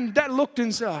some men that looked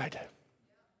inside.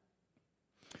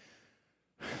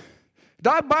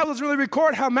 The Bible doesn't really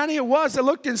record how many it was that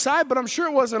looked inside, but I'm sure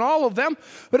it wasn't all of them.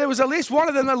 But it was at least one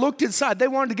of them that looked inside. They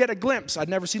wanted to get a glimpse. I'd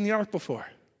never seen the ark before.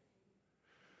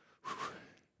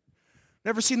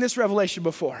 Never seen this revelation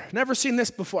before. Never seen this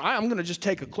before. I'm going to just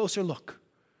take a closer look.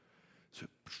 So,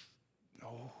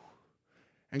 no.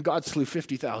 And God slew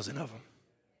 50,000 of them.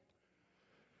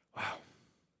 Wow.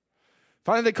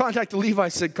 Finally, they contacted the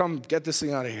Levites, said, come, get this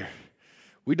thing out of here.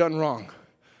 We done wrong.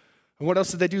 And what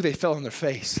else did they do? They fell on their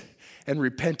face and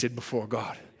repented before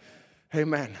God.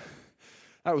 Amen.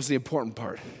 That was the important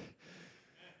part.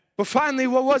 But finally,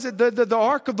 what was it? The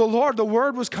ark of the Lord, the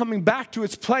word was coming back to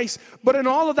its place. But in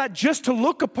all of that, just to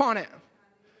look upon it,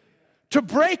 to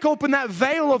break open that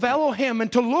veil of Elohim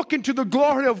and to look into the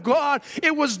glory of God,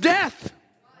 it was death.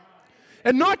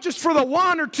 And not just for the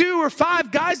 1 or 2 or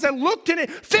 5 guys that looked in it,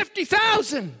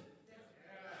 50,000.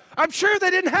 I'm sure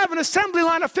they didn't have an assembly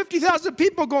line of 50,000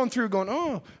 people going through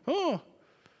going, oh.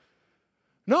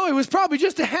 No, it was probably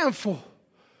just a handful.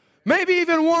 Maybe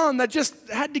even one that just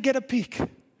had to get a peek.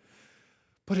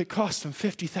 But it cost them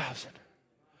 50,000.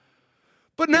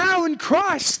 But now in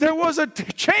Christ, there was a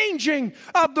changing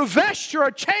of the vesture,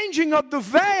 a changing of the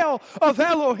veil of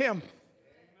Elohim.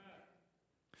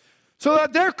 So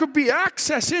that there could be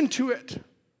access into it.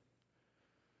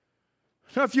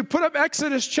 Now, if you put up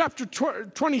Exodus chapter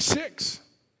 26,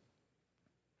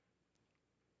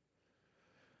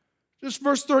 just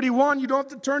verse 31, you don't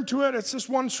have to turn to it. It's just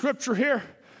one scripture here.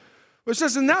 It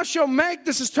says, and thou shalt make,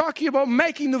 this is talking about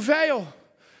making the veil.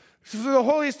 This is the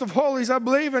holiest of holies, I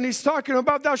believe. And he's talking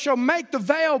about thou shalt make the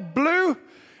veil blue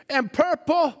and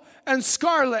purple and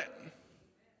scarlet.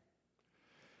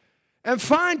 And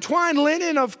fine twined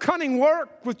linen of cunning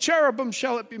work, with cherubim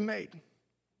shall it be made.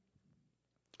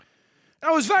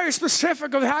 I was very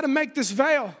specific of how to make this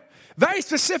veil. Very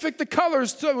specific the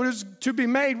colors to be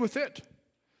made with it.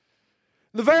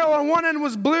 The veil on one end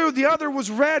was blue, the other was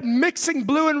red. Mixing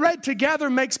blue and red together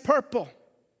makes purple.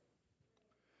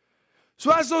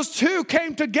 So as those two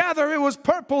came together, it was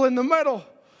purple in the middle.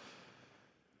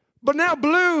 But now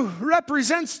blue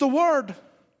represents the Word.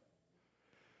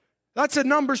 That's in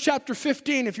Numbers chapter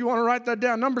 15, if you want to write that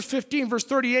down. Numbers 15, verse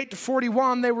 38 to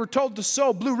 41, they were told to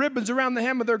sew blue ribbons around the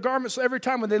hem of their garments, so every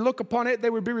time when they look upon it, they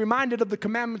would be reminded of the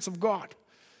commandments of God.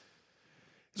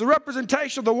 It's a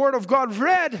representation of the Word of God.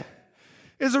 Red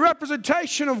is a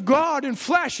representation of God in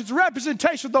flesh. It's a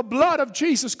representation of the blood of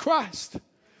Jesus Christ.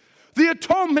 The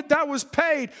atonement that was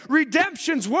paid.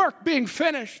 Redemption's work being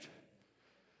finished.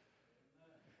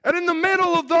 And in the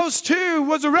middle of those two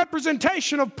was a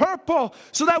representation of purple,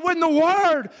 so that when the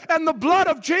Word and the blood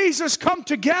of Jesus come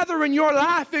together in your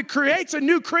life, it creates a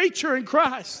new creature in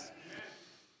Christ.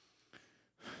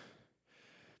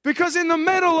 Because in the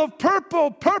middle of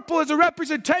purple, purple is a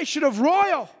representation of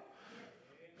royalty.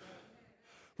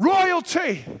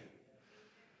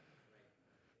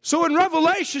 So in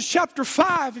Revelation chapter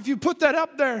 5, if you put that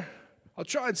up there, I'll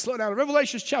try and slow down.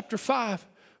 Revelation chapter 5,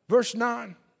 verse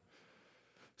 9. It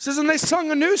says, and they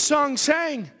sung a new song,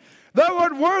 saying, thou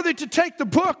art worthy to take the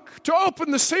book, to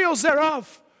open the seals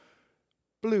thereof.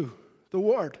 Blue, the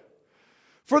Word.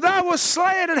 For thou wast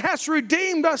slain and hast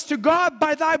redeemed us to God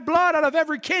by thy blood out of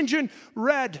every kindred.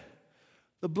 Red,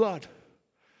 the blood.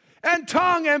 And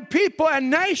tongue and people and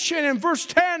nation. And verse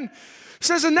 10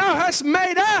 says, and thou hast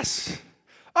made us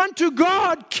unto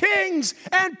God kings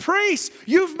and priests.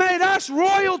 You've made us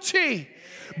royalty.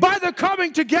 By the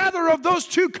coming together of those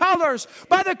two colors,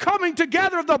 by the coming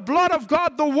together of the blood of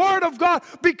God, the Word of God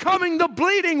becoming the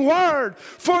bleeding Word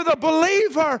for the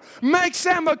believer, makes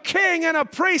them a king and a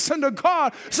priest unto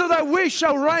God, so that we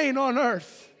shall reign on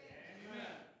earth. Amen.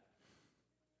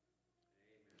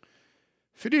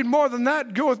 If you need more than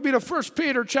that, go with me to 1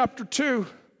 Peter chapter 2,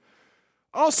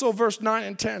 also verse 9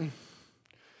 and 10. It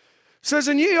says,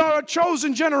 and ye are a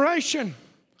chosen generation,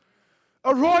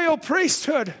 a royal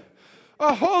priesthood,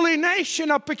 a holy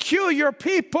nation, a peculiar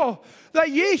people,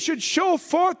 that ye should show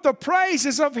forth the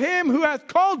praises of him who hath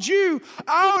called you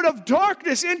out of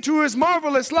darkness into his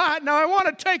marvelous light. Now I want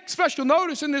to take special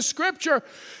notice in this scripture.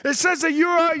 It says that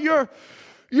you're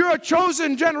a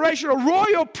chosen generation, a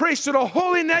royal priesthood, a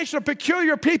holy nation, a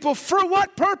peculiar people. For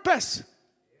what purpose?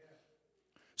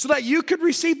 So that you could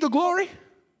receive the glory?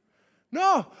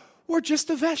 No, we're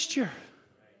just a vesture.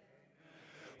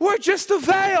 We're just a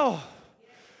veil.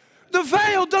 The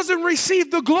veil doesn't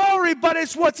receive the glory, but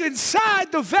it's what's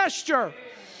inside the vesture.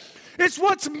 It's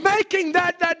what's making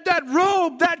that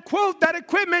robe, that quote, that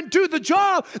equipment do the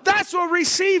job. That's what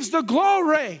receives the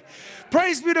glory.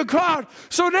 Praise be to God.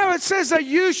 So now it says that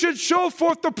you should show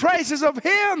forth the praises of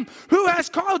him who has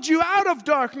called you out of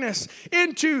darkness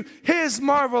into his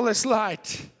marvelous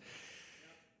light.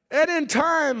 And in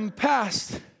time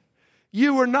past,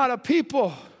 you were not a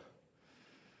people.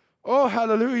 Oh,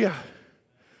 hallelujah.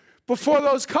 Before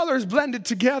those colors blended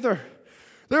together,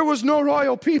 there was no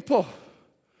royal people.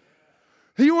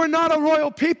 You were not a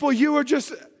royal people. You were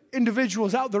just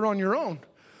individuals out there on your own.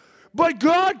 But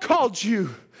God called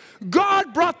you.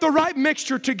 God brought the right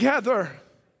mixture together.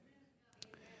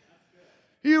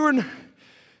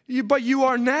 But you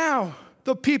are now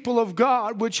the people of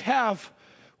God, which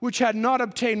had not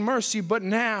obtained mercy, but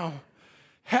now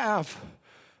have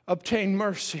obtained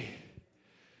mercy.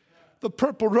 The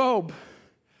purple robe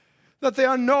that they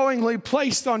unknowingly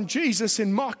placed on Jesus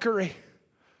in mockery.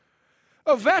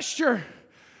 A vesture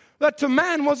that to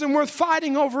man wasn't worth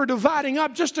fighting over, dividing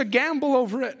up, just a gamble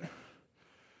over it.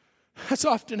 That's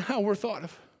often how we're thought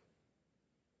of.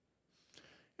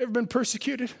 You ever been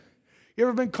persecuted? You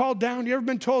ever been called down? You ever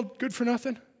been told good for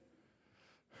nothing?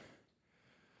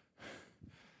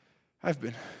 I've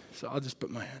been, so I'll just put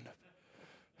my hand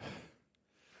up.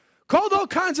 Called all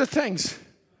kinds of things.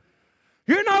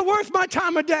 You're not worth my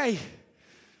time of day.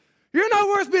 You're not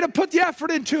worth me to put the effort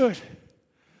into it.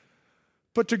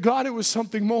 But to God, it was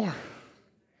something more.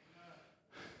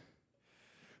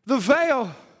 The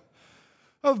veil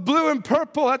of blue and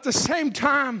purple at the same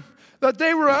time that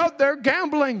they were out there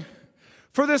gambling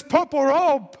for this purple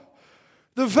robe.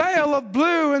 The veil of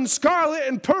blue and scarlet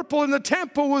and purple in the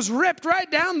temple was ripped right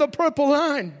down the purple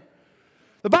line.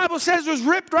 The Bible says it was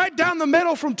ripped right down the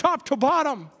middle from top to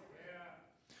bottom.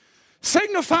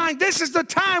 Signifying this is the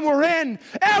time we're in.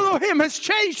 Elohim has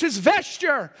changed his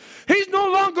vesture. He's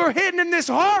no longer hidden in this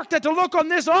ark, that to look on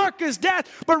this ark is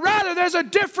death, but rather there's a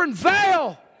different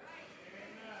veil.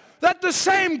 That the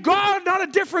same God, not a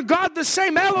different God, the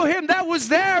same Elohim that was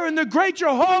there in the great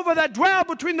Jehovah that dwelled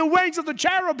between the wings of the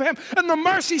cherubim and the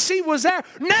mercy seat was there,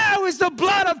 now is the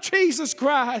blood of Jesus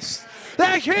Christ.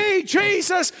 That he,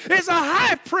 Jesus, is a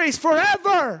high priest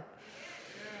forever,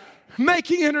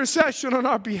 making intercession on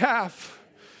our behalf.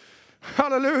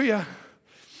 Hallelujah.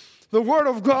 The word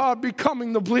of God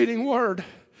becoming the bleeding word.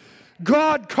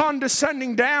 God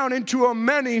condescending down into a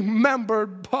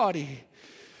many-membered body.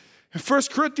 In 1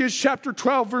 Corinthians chapter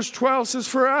 12, verse 12 says,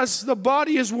 for us the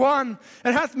body is one,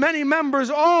 and hath many members.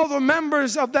 All the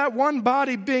members of that one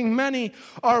body, being many,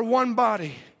 are one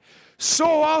body. So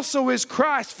also is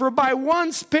Christ. For by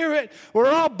one Spirit we're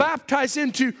all baptized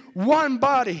into one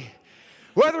body.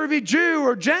 Whether we be Jew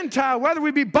or Gentile, whether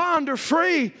we be bond or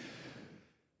free,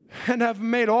 and have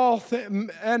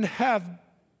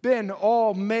been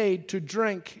all made to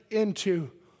drink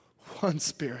into one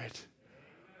Spirit.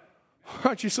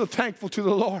 Aren't you so thankful to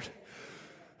the Lord?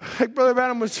 Like Brother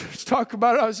Adam was talking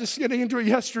about it, I was just getting into it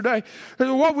yesterday.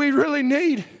 What we really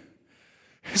need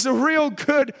is a real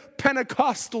good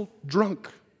Pentecostal drunk.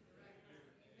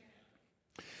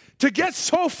 To get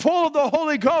so full of the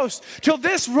Holy Ghost till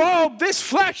this robe, this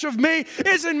flesh of me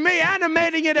isn't me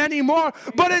animating it anymore,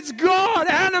 but it's God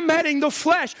animating the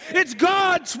flesh. It's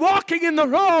God's walking in the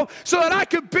robe so that I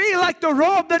could be like the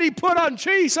robe that he put on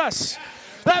Jesus.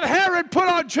 That Herod put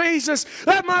on Jesus,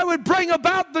 that I would bring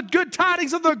about the good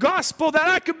tidings of the gospel, that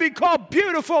I could be called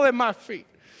beautiful in my feet.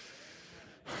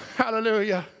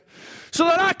 Hallelujah. So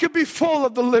that I could be full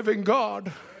of the living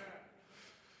God.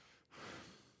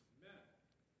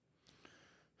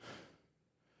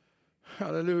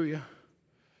 Hallelujah.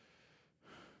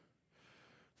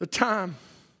 The time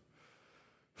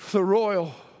for the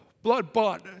royal,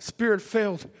 blood-bought,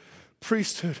 spirit-filled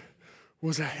priesthood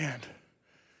was at hand.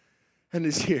 And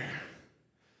is here.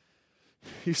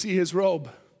 You see his robe.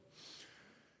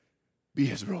 Be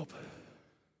his robe.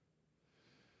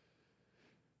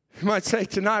 You might say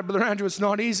tonight, Brother Andrew, it's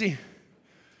not easy.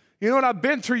 You know what I've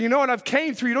been through. You know what I've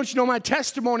came through. Don't you know my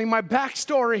testimony, my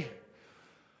backstory?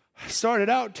 I started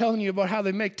out telling you about how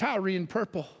they make Tyrian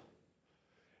purple.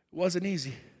 It wasn't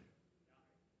easy.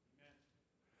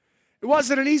 It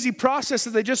wasn't an easy process that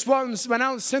they just went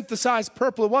out and synthesized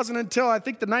purple. It wasn't until, I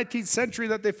think, the 19th century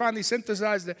that they finally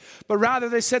synthesized it. But rather,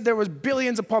 they said there was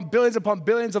billions upon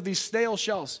billions of these snail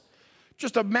shells.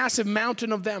 Just a massive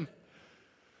mountain of them.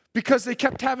 Because they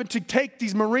kept having to take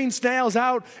these marine snails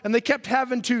out, and they kept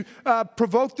having to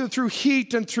provoke them through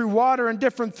heat and through water and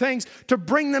different things to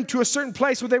bring them to a certain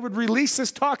place where they would release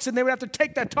this toxin. They would have to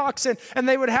take that toxin, and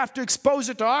they would have to expose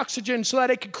it to oxygen so that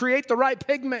it could create the right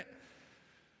pigment.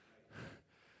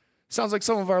 Sounds like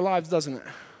some of our lives, doesn't it?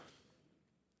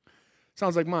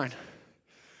 Sounds like mine.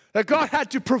 That God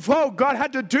had to provoke, God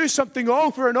had to do something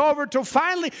over and over till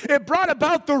finally it brought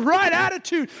about the right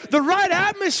attitude, the right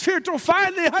atmosphere till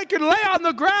finally I could lay on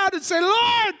the ground and say,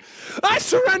 Lord, I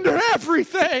surrender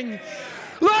everything.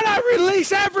 Lord, I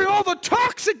release all the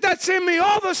toxic that's in me,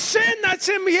 all the sin that's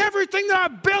in me, everything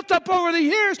that I've built up over the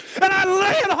years, and I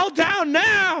lay it all down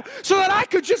now so that I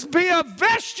could just be a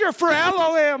vesture for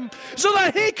Elohim, so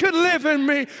that he could live in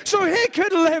me, so he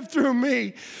could live through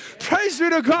me. Praise be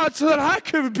to God, so that I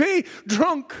could be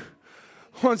drunk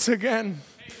once again.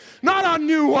 Not on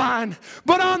new wine,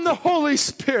 but on the Holy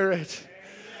Spirit.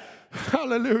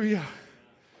 Hallelujah.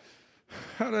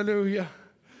 Hallelujah.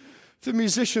 If the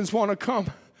musicians want to come,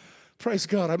 praise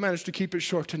God, I managed to keep it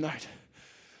short tonight.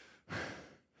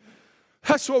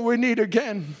 That's what we need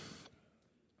again.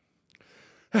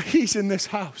 He's in this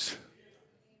house.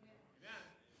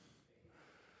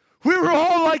 We were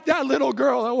all like that little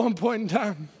girl at one point in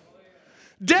time.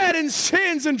 Dead in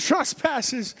sins and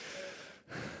trespasses.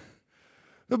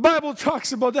 The Bible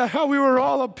talks about that, how we were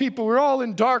all a people. We were all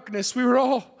in darkness. We were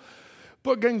all,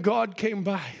 but then God came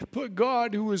by. But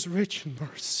God, who was rich in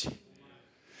mercy.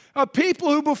 A people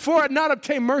who before had not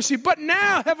obtained mercy, but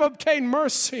now have obtained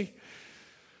mercy.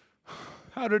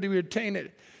 How did he obtain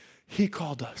it? He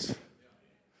called us.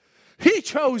 He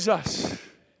chose us.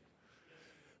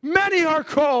 Many are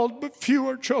called, but few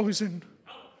are chosen.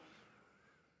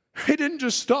 He didn't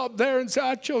just stop there and say,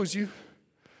 I chose you.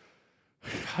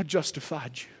 I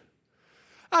justified you.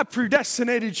 I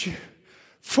predestinated you,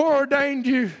 foreordained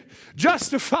you,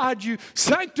 justified you,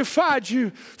 sanctified you,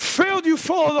 filled you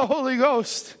full of the Holy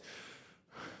Ghost.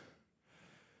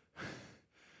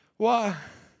 Why?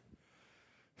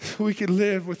 So we can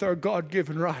live with our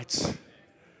God-given rights.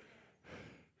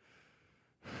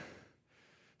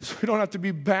 So we don't have to be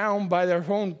bound by their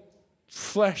own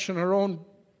flesh and our own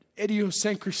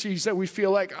idiosyncrasies that we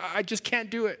feel like, I just can't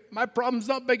do it. My problem's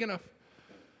not big enough.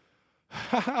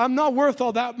 I'm not worth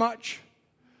all that much.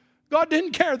 God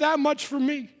didn't care that much for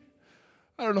me.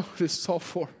 I don't know what this is all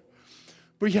for.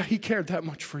 But yeah, he cared that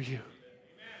much for you.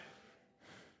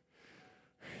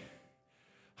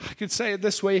 I could say it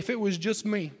this way, if it was just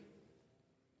me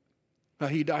that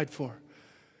he died for,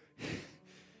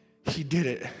 he did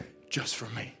it just for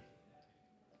me.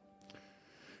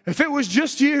 If it was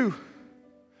just you,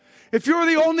 if you're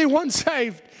the only one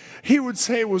saved, he would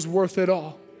say it was worth it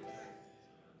all.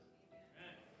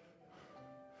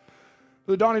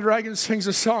 The Donnie Dragon sings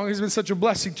a song. He's been such a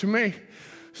blessing to me. He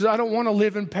says, I don't want to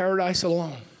live in paradise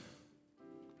alone.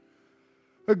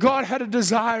 But God had a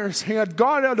desire.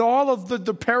 God had all of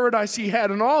the paradise he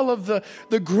had and all of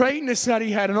the greatness that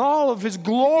he had and all of his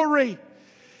glory.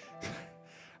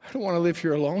 I don't want to live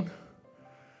here alone.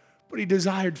 But he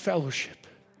desired fellowship.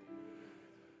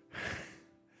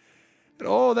 And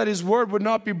oh, that his word would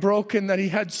not be broken, that he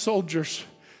had soldiers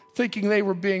thinking they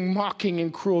were being mocking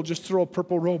and cruel, just throw a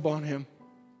purple robe on him.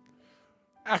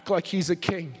 Act like he's a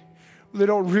king. They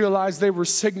don't realize they were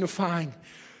signifying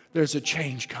there's a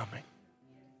change coming.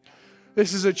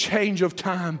 This is a change of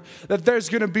time, that there's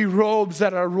going to be robes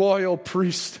that are royal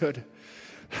priesthood,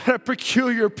 that are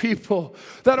peculiar people,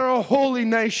 that are a holy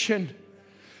nation,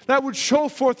 that would show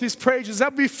forth his praises,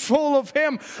 that would be full of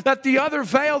him, that the other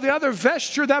veil, the other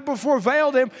vesture that before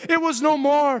veiled him, it was no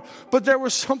more, but there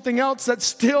was something else that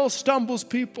still stumbles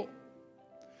people.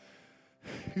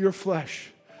 Your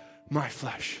flesh, my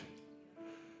flesh.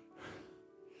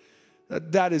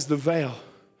 That is the veil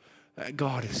that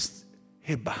God is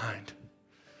hid behind.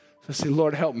 So I say,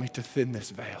 Lord, help me to thin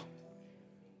this veil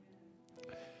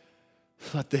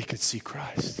so that they could see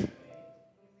Christ.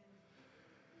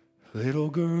 Little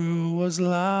girl was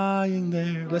lying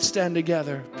there. Let's stand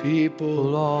together.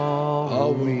 People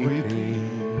all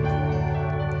weeping.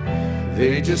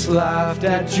 They just laughed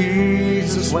at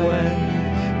Jesus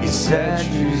when he said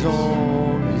she's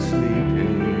only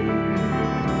sleeping.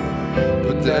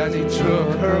 But then he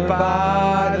took her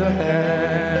by the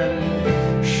hand.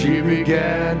 She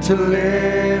began to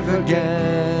live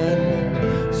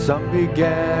again. Some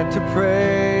began to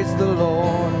praise the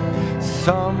Lord.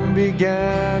 Some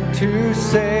began to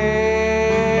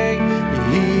say,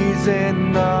 he's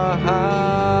in the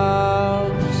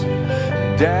house.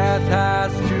 Death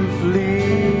has to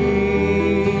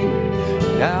flee.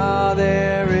 Now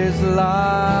there is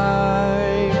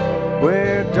light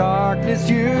where darkness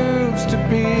used to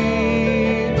be.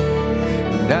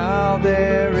 Now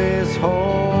there is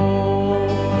hope.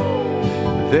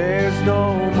 There's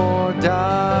no more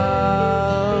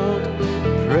doubt.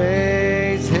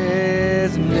 Praise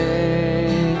his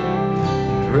name.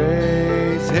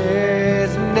 Praise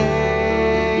his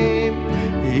name.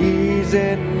 He's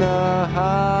in the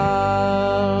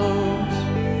house.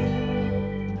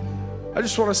 I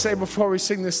just want to say before we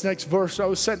sing this next verse, I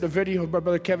was sent a video by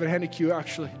Brother Kevin Hennecue,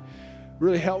 actually.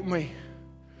 Really helped me.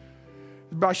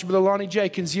 By Brother Lonnie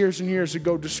Jenkins years and years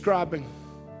ago describing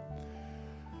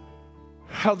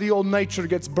how the old nature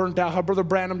gets burnt out, how Brother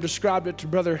Branham described it to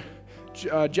Brother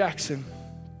Jackson,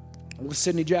 with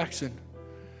Sidney Jackson.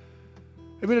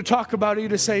 I'm going to talk about it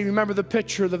to say, remember the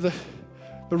picture of the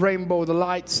rainbow, the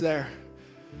lights there.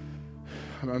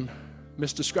 I'm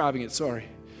misdescribing it, sorry.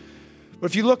 But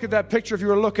if you look at that picture, if you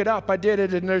were to look it up, I did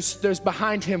it, and there's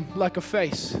behind him like a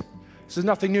face. This is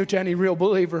nothing new to any real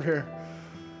believer here.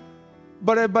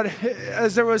 But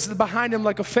as there was behind him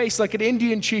like a face, like an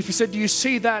Indian chief, he said, do you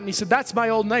see that? And he said, that's my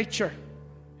old nature.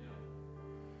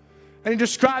 And he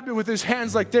described it with his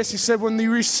hands like this. He said, when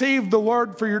you receive the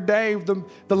word for your day,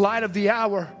 the light of the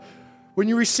hour, when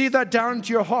you receive that down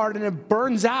into your heart and it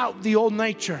burns out the old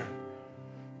nature.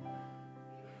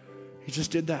 He just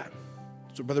did that.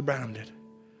 That's what Brother Branham did.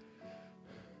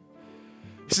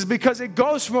 He says, because it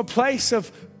goes from a place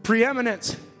of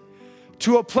preeminence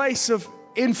to a place of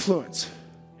influence.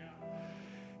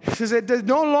 He says it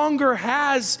no longer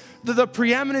has the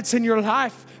preeminence in your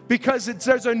life because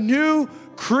there's a new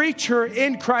creature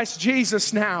in Christ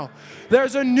Jesus now.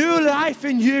 There's a new life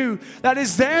in you that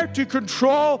is there to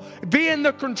control, be in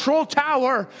the control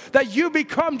tower, that you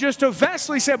become just a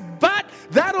vessel. He said, but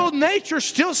that old nature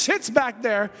still sits back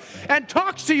there and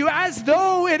talks to you as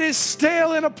though it is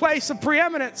still in a place of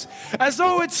preeminence, as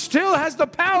though it still has the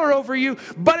power over you,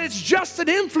 but it's just an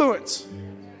influence. Amen.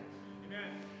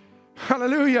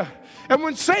 Hallelujah. And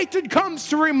when Satan comes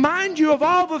to remind you of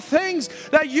all the things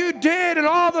that you did and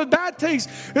all the bad things,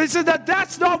 he said that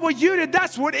that's not what you did,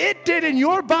 that's what it did in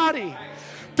your body.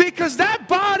 Because that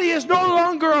body is no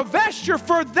longer a vesture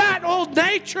for that old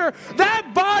nature.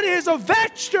 That body is a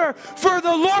vesture for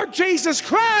the Lord Jesus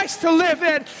Christ to live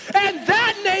in. And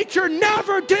that nature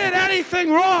never did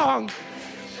anything wrong.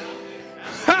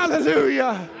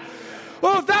 Hallelujah.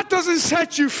 Well, if that doesn't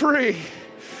set you free,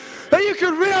 that you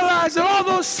can realize that all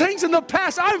those things in the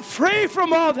past, I'm free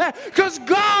from all that because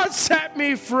God set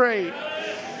me free.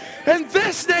 And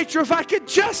this nature, if I could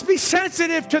just be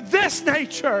sensitive to this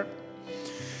nature,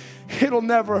 it'll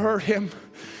never hurt him.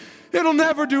 It'll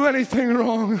never do anything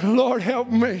wrong. Lord, help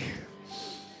me.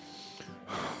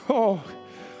 Oh,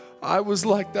 I was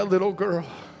like that little girl.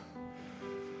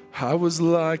 I was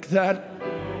like that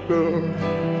girl,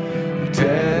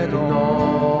 dead in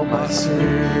all my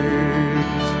sins.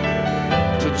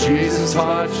 Jesus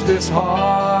touched this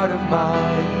heart of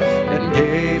mine and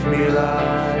gave me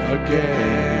life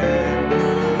again.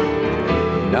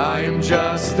 And I am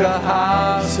just a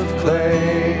house of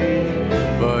clay,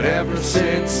 but ever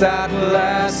since that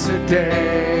blessed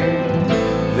day,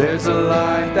 there's a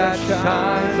light that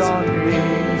shines on me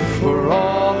for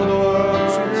all the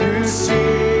world to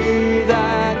see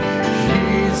that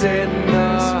He's in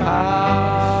the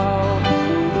house.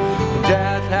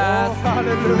 Death hath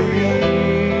flee.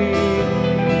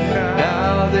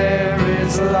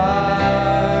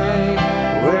 Light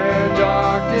where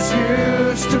darkness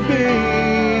used to be.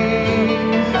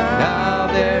 Now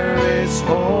there is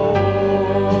hope.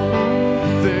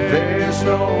 There's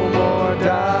no more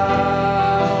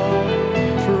doubt.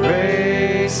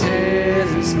 Praise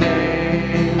His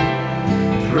name.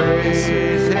 Praise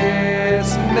His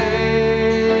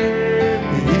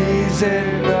name. He's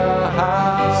in the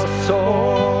house. So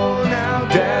now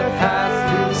death has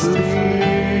to flee.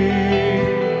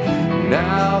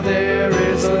 Now there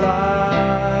is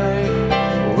light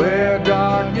where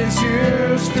darkness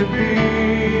used to be.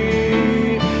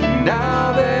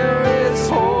 Now there is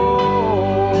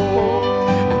hope,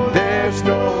 and there's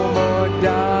no more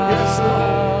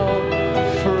doubt.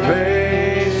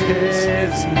 Praise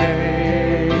His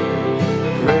name.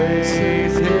 Praise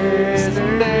His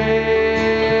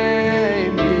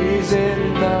name. He's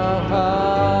in the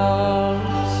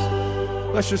house.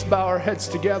 Let's just bow our heads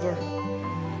together.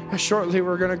 Shortly,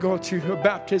 we're going to go to a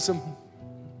baptism.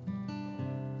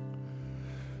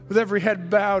 With every head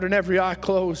bowed and every eye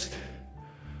closed.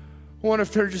 I wonder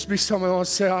if there just be someone who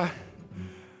wants to say, I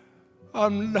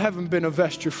haven't been a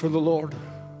vesture for the Lord.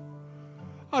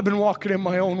 I've been walking in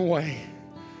my own way,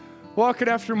 walking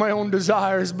after my own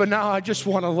desires, but now I just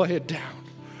want to lay it down.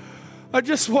 I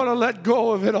just want to let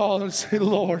go of it all and say,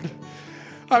 Lord,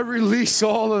 I release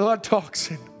all of that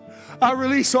toxin. I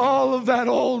release all of that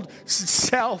old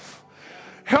self.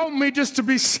 Help me just to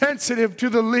be sensitive to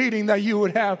the leading that you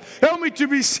would have. Help me to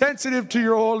be sensitive to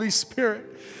your Holy Spirit.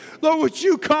 Lord, would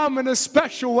you come in a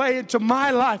special way into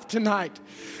my life tonight?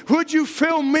 Would you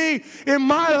fill me in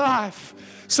my life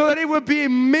so that it would be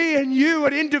me and you,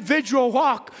 an individual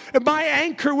walk, and my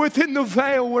anchor within the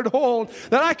veil would hold,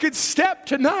 that I could step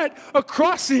tonight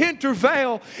across the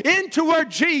interveil into where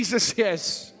Jesus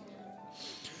is.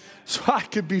 So I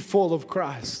could be full of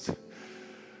Christ.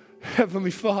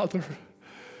 Heavenly Father,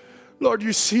 Lord,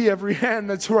 you see every hand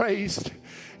that's raised.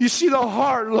 You see the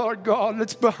heart, Lord God,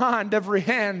 that's behind every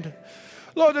hand.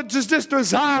 Lord, it's just this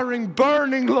desiring,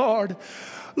 burning, Lord.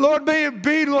 Lord, may it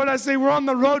be, Lord, as they were on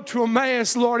the road to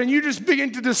Emmaus, Lord, and you just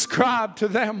begin to describe to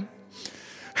them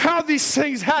how these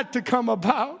things had to come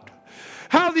about,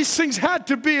 how these things had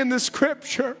to be in the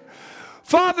Scripture.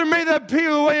 Father, may that be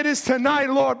the way it is tonight,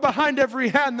 Lord, behind every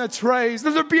hand that's raised.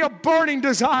 Let there be a burning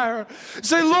desire.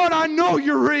 Say, Lord, I know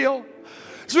you're real.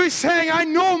 So he's saying, I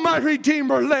know my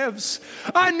Redeemer lives.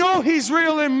 I know he's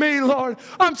real in me, Lord.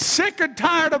 I'm sick and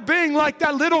tired of being like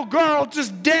that little girl,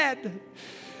 just dead.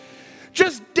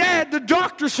 Just dead. The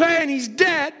doctor's saying he's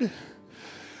dead.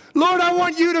 Lord, I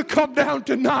want you to come down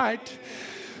tonight.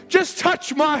 Just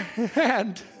touch my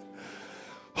hand.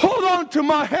 Hold on to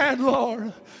my hand,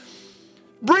 Lord.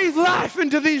 Breathe life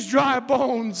into these dry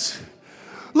bones.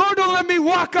 Lord, don't let me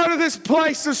walk out of this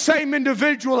place the same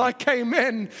individual I came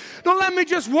in. Don't let me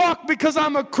just walk because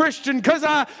I'm a Christian, because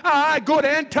I go to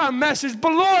end time message.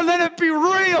 But Lord, let it be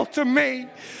real to me.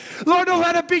 Lord, don't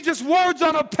let it be just words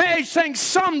on a page saying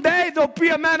someday there'll be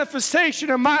a manifestation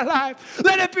in my life.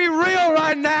 Let it be real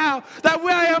right now that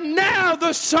I am now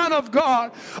the Son of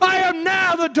God. I am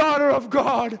now the daughter of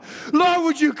God. Lord,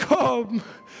 would you come?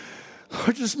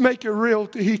 Lord, just make it real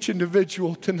to each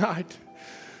individual tonight.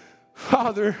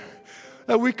 Father,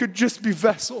 that we could just be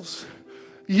vessels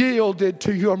yielded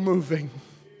to your moving.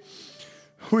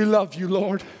 We love you,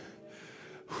 Lord.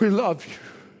 We love you.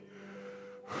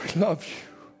 We love you.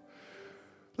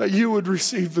 That you would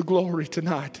receive the glory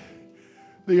tonight,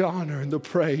 the honor and the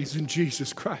praise in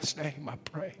Jesus Christ's name, I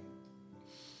pray.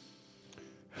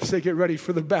 As they get ready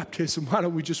for the baptism, why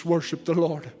don't we just worship the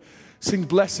Lord? Sing,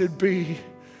 blessed be,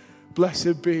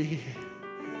 blessed be.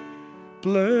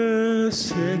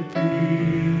 Blessed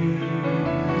be,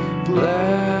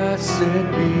 blessed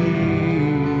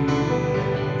be,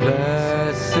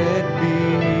 blessed be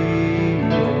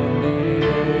your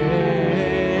name.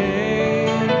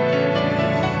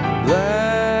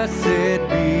 Blessed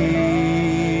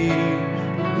be,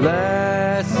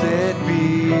 blessed be,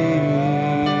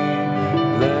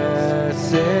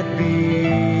 blessed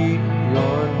be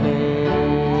your name.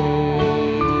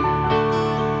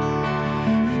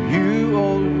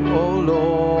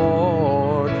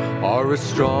 A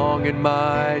strong and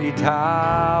mighty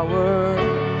tower,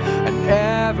 an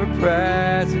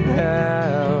ever-present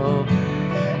help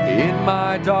in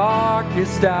my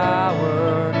darkest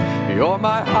hour. You're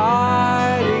my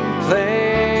hiding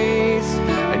place,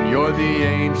 and you're the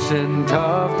Ancient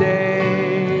of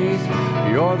Days.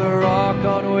 You're the rock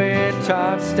on which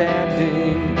I'm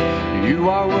standing. You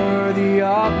are worthy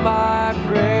of my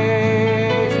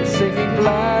praise. We're singing,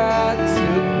 blessed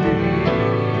be.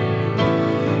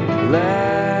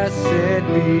 Blessed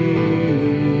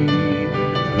be,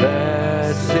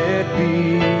 blessed be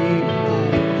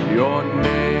your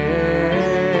name.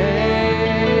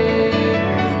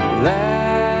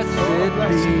 Blessed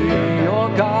be your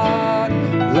God.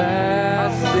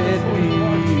 Blessed be,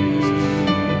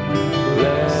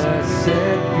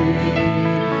 blessed be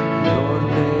your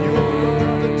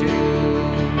name.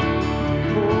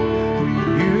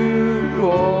 You,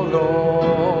 oh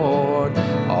Lord,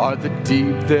 are the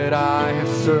deep that I have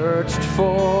searched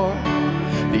for,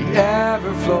 the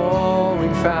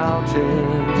ever-flowing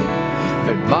fountain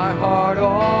that my heart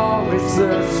always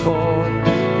thirsts for.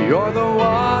 You're the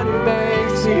one who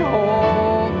makes me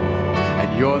whole,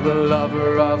 and you're the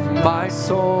lover of my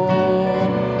soul.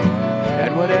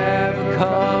 And whatever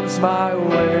comes my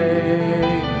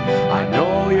way, I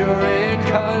know you're in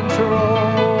control.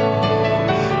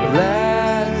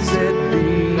 Blessed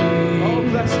be, oh,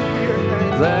 blessed be your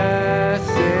name.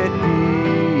 Blessed be,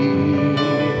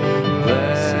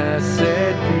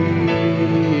 blessed be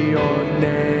your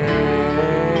name.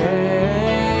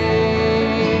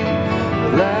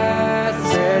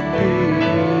 Blessed be,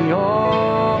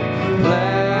 oh,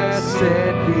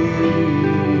 blessed be,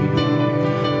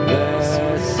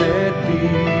 blessed be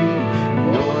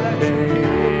your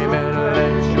name. And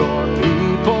let your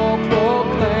people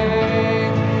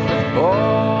proclaim,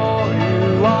 oh,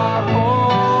 you are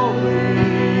holy.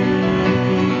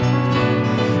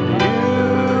 You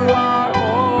are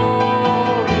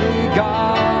holy,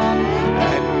 God,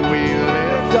 and we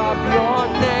lift up your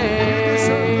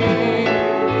name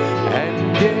and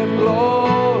give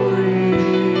glory,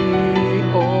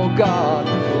 oh God,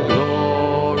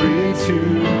 glory to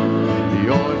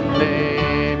your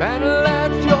name. And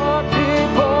let your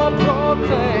people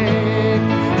proclaim,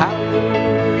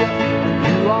 hallelujah,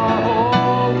 you are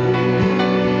holy.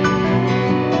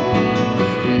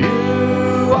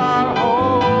 You are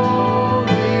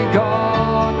holy,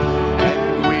 God, and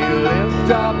we lift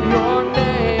up your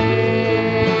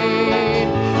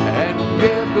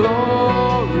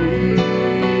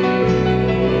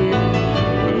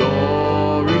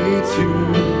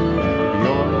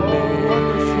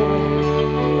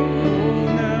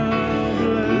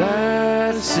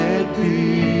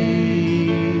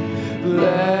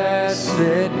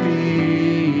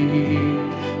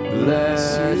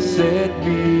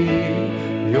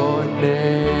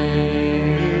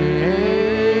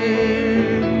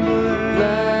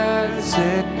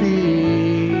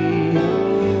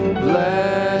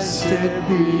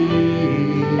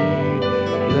be,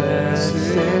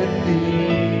 blessed be.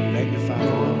 Magnify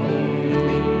the Lord.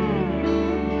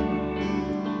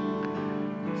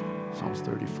 Psalms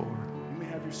 34. You may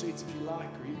have your seats if you like,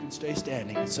 or you can stay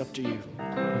standing. It's up to you.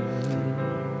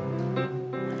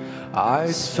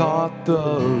 I sought the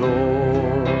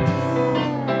Lord,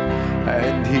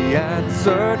 and He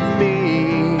answered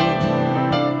me,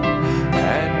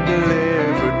 and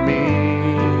delivered me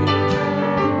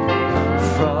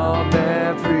from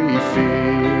every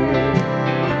fear.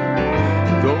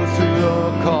 Those who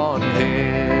look on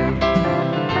Him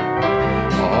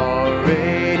are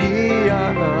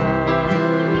radiant.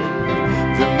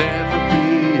 They'll never be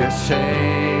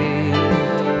ashamed.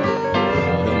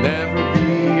 They'll never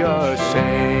be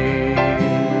ashamed.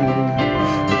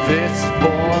 This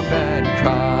poor man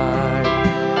cried,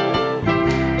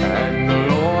 and the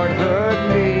Lord heard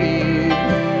me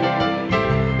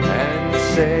and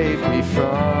saved me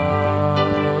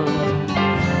from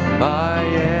my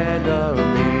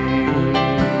enemies.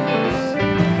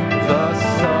 The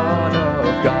Son of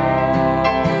God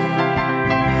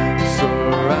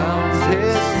surrounds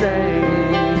His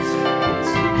saints.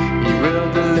 He will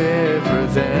deliver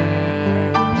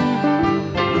them.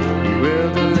 He will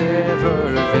deliver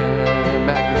them.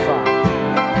 Magnify.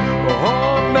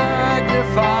 Oh,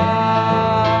 magnify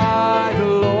the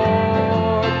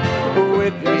Lord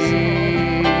with me.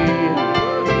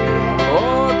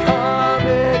 Oh, come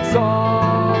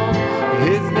exalt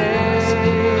His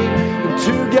name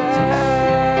together.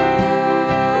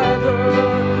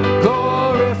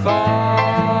 Glorify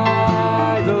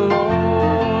the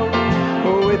Lord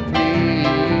with me.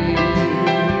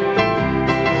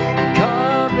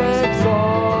 Come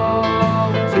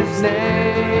exalt His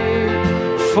name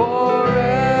forever.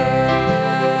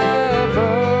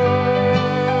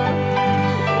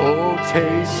 Oh,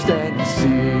 taste and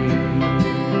see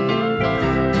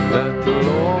that the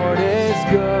Lord is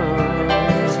good.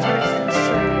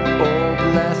 Oh,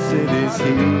 blessed is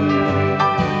He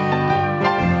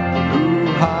who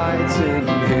hides in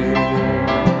Him.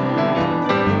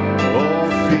 Oh,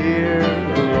 fear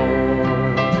the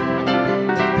Lord.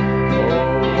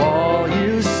 Oh, all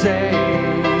you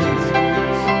saints,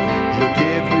 He'll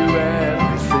give you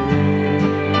everything.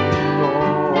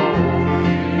 Oh,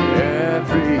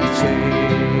 everything.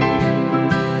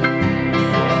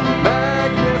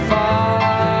 Magnify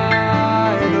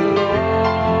the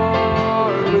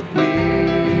Lord with me.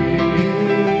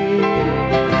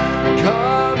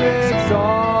 Come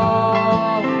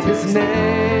exalt His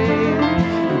name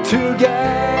together.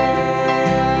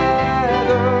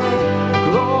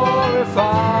 Glorify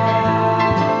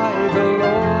the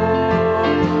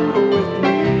Lord with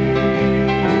me.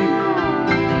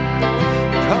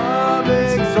 Come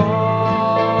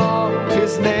exalt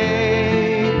His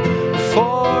name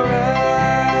forever.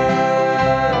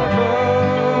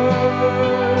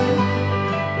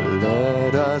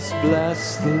 Let us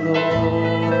bless the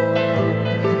Lord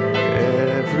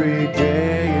every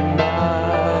day and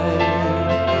night.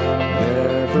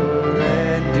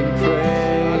 Never-ending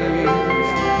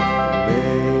praise.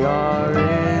 May our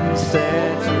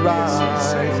incense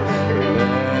rise.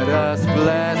 Let us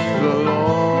bless the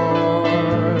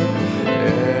Lord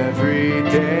every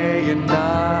day and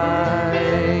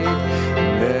night.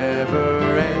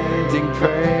 Never-ending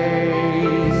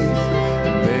praise.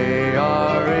 May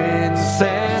our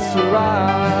incense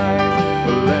rise.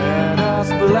 Let us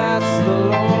bless the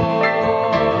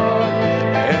Lord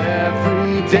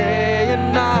every day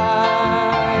and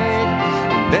night.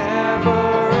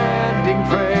 Never-ending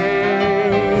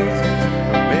praise.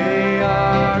 May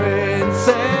our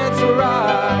incense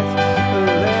rise.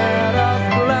 Let us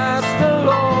bless the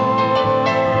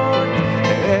Lord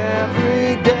every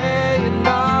day and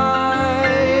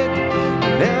night.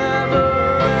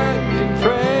 Never-ending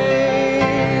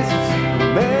praise.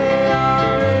 May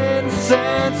our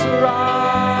incense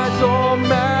rise. Oh,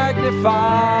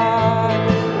 magnify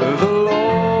the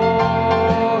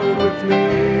Lord with me.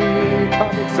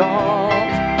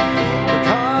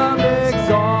 Come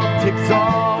exalt,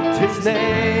 exalt His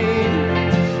name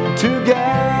together.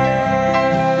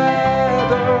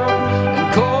 And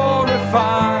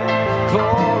glorify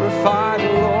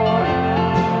the Lord,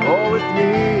 oh, with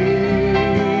me.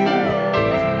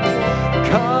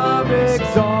 Come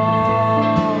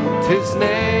exalt His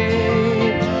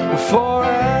name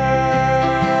forever.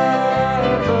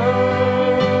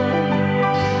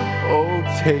 Oh,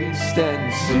 taste and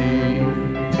see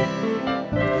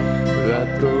that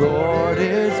the Lord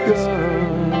is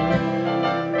good.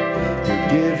 He'll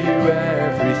give you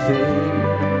everything.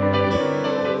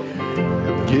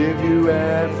 He'll give you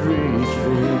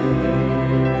everything.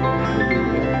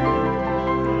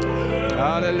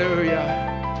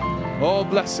 Hallelujah. Oh,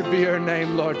 blessed be your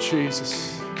name, Lord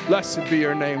Jesus. Blessed be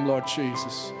your name, Lord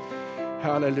Jesus.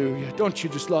 Hallelujah. Don't you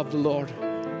just love the Lord?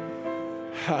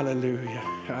 Hallelujah.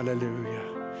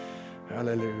 Hallelujah.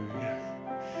 Hallelujah.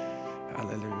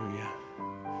 Hallelujah.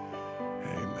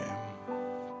 Amen.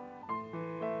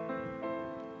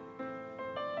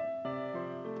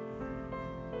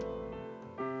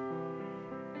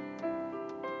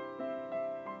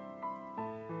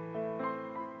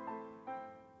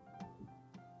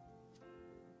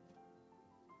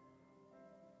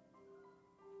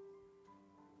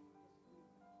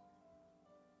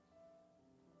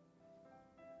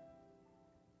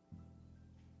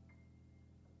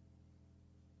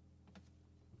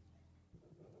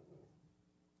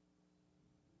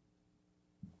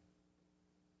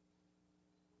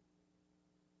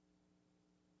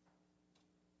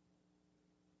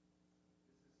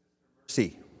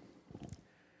 Mercy.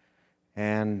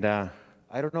 And I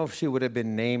don't know if she would have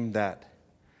been named that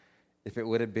if it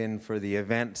would have been for the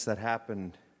events that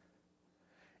happened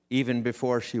even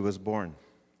before she was born.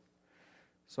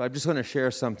 So I'm just going to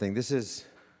share something. This is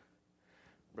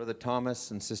Brother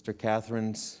Thomas and Sister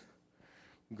Catherine's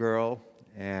girl.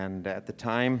 And at the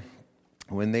time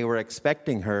when they were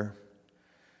expecting her,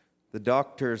 the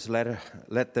doctors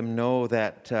let them know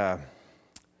that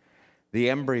the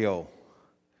embryo,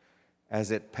 as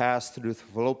it passed through the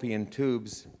fallopian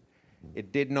tubes,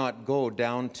 it did not go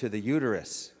down to the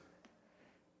uterus.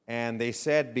 And they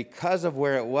said because of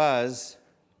where it was,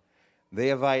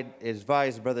 they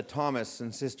advised Brother Thomas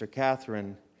and Sister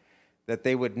Catherine that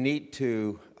they would need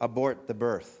to abort the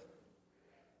birth.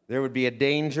 There would be a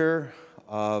danger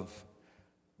of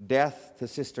death to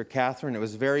Sister Catherine. It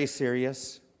was very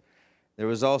serious. There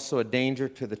was also a danger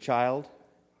to the child.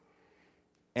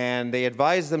 And they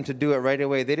advised them to do it right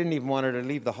away. They didn't even want her to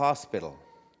leave the hospital.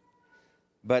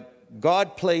 But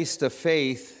God placed a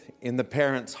faith in the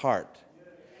parents' heart.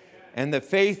 And the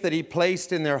faith that He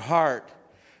placed in their heart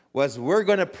was, we're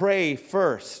going to pray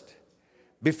first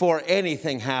before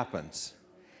anything happens.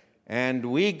 And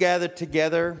we gathered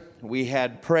together. We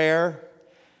had prayer.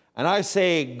 And I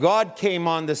say, God came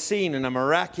on the scene in a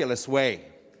miraculous way.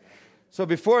 So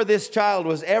before this child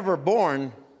was ever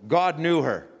born, God knew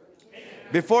her.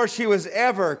 Before she was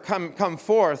ever come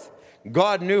forth,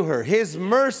 God knew her. His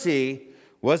mercy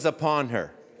was upon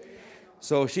her.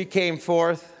 So she came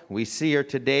forth. We see her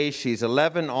today. She's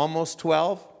 11, almost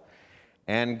 12.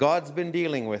 And God's been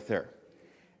dealing with her.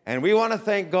 And we want to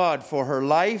thank God for her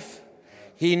life.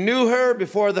 He knew her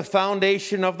before the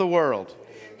foundation of the world.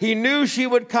 He knew she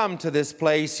would come to this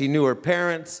place. He knew her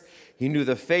parents. He knew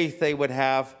the faith they would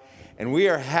have. And we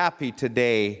are happy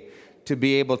today to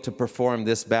be able to perform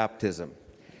this baptism.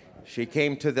 She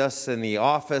came to us in the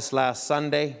office last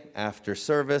Sunday after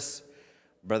service.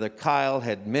 Brother Kyle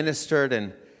had ministered,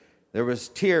 and there was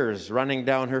tears running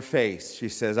down her face. She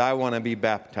says, I want to be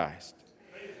baptized.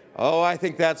 Oh, I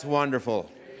think that's wonderful.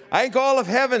 I think all of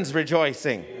heaven's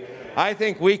rejoicing. I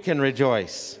think we can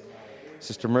rejoice.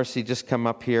 Sister Mercy, just come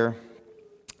up here.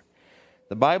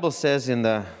 The Bible says in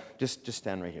the... Just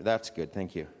stand right here. That's good.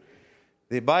 Thank you.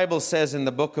 The Bible says in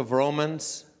the book of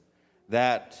Romans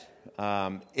that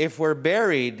if we're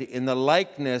buried in the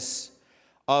likeness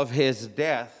of His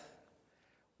death,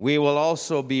 we will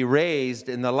also be raised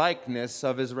in the likeness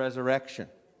of His resurrection.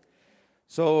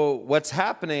 So what's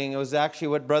happening was actually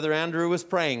what Brother Andrew was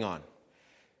praying on.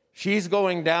 She's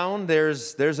going down.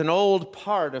 There's an old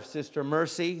part of Sister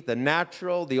Mercy, the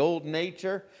natural, the old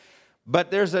nature, but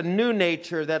there's a new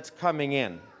nature that's coming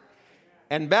in.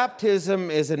 And baptism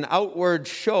is an outward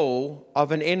show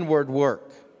of an inward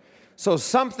work. So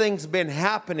something's been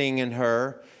happening in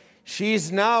her.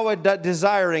 She's now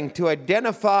desiring to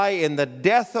identify in the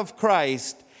death of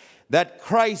Christ that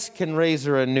Christ can raise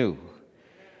her anew.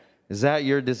 Is that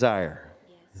your desire?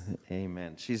 Yes.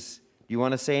 Amen. Do you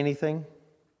want to say anything?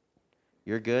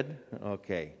 You're good?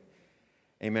 Okay.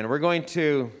 Amen. We're going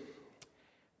to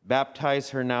baptize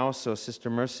her now. So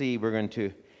Sister Mercy, we're going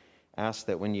to ask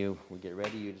that when we get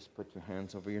ready, you just put your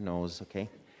hands over your nose, okay?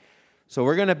 So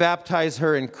we're going to baptize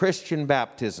her in Christian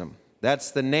baptism.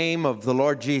 That's the name of the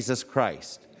Lord Jesus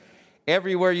Christ.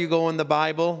 Everywhere you go in the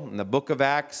Bible, in the book of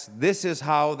Acts, this is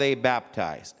how they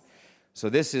baptized. So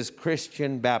this is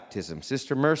Christian baptism.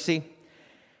 Sister Mercy,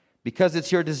 because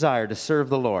it's your desire to serve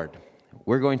the Lord,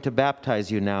 we're going to baptize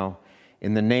you now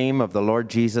in the name of the Lord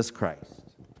Jesus Christ.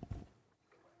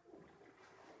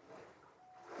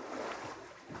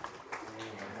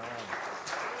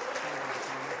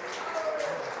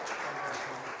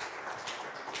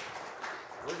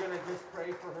 We're going to just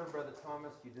pray for her, Brother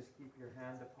Thomas. You just keep your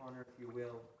hand upon her, if you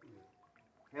will.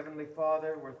 Heavenly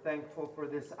Father, we're thankful for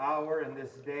this hour and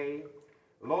this day.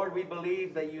 Lord, we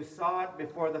believe that you saw it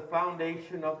before the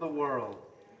foundation of the world.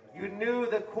 You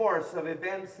knew the course of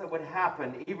events that would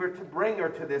happen, even to bring her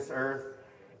to this earth.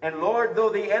 And Lord, though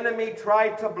the enemy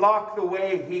tried to block the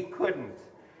way, he couldn't.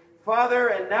 Father,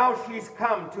 and now she's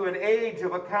come to an age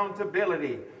of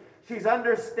accountability. She's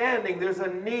understanding there's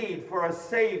a need for a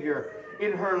Savior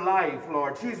in her life,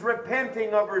 Lord. She's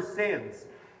repenting of her sins.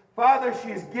 Father,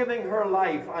 she's giving her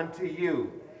life unto you.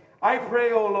 I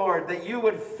pray, O Lord, that you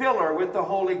would fill her with the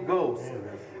Holy Ghost.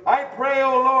 I pray,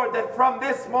 O Lord, that from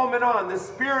this moment on, the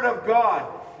Spirit of God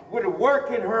would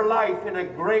work in her life in a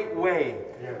great way.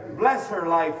 Bless her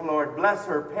life, Lord. Bless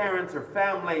her parents, her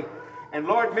family. And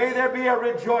Lord, may there be a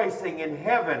rejoicing in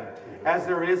heaven as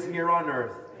there is here on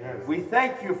earth. We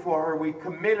thank you for her. We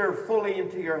commit her fully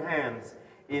into your hands.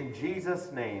 In Jesus'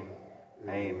 name,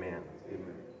 amen.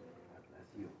 Amen. God bless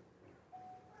you.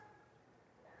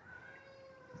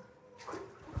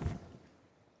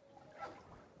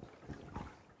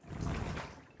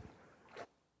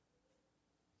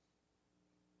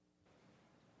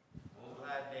 Oh,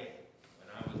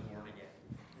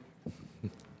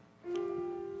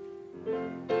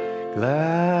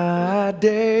 glad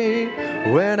day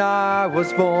when I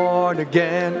was born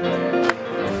again.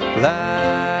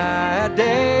 Glad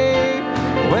day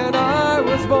when I was born again. Glad day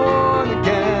when I was born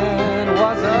again.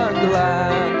 Was a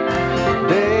glad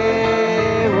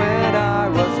day when I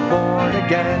was born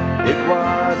again. It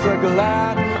was a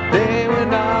glad day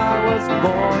when I was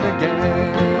born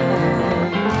again.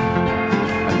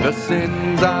 And the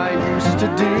sins I used to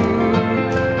do,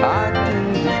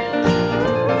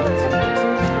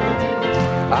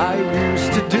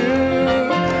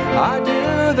 I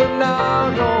do them now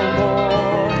no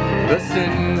more. The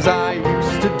sins I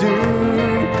used to do,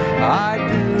 I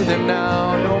do them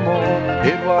now no more.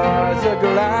 It was a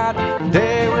glad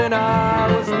day when I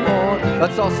was born.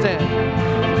 Let's all stand.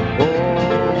 Oh,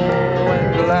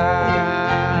 and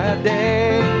glad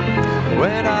day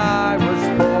when I was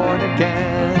born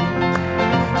again.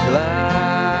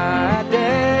 Glad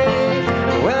day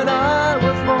when I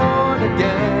was born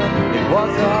again. It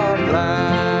was a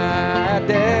glad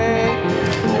day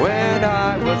when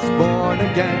I was born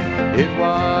again. It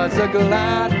was a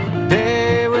glad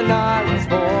day when I was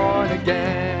born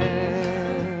again.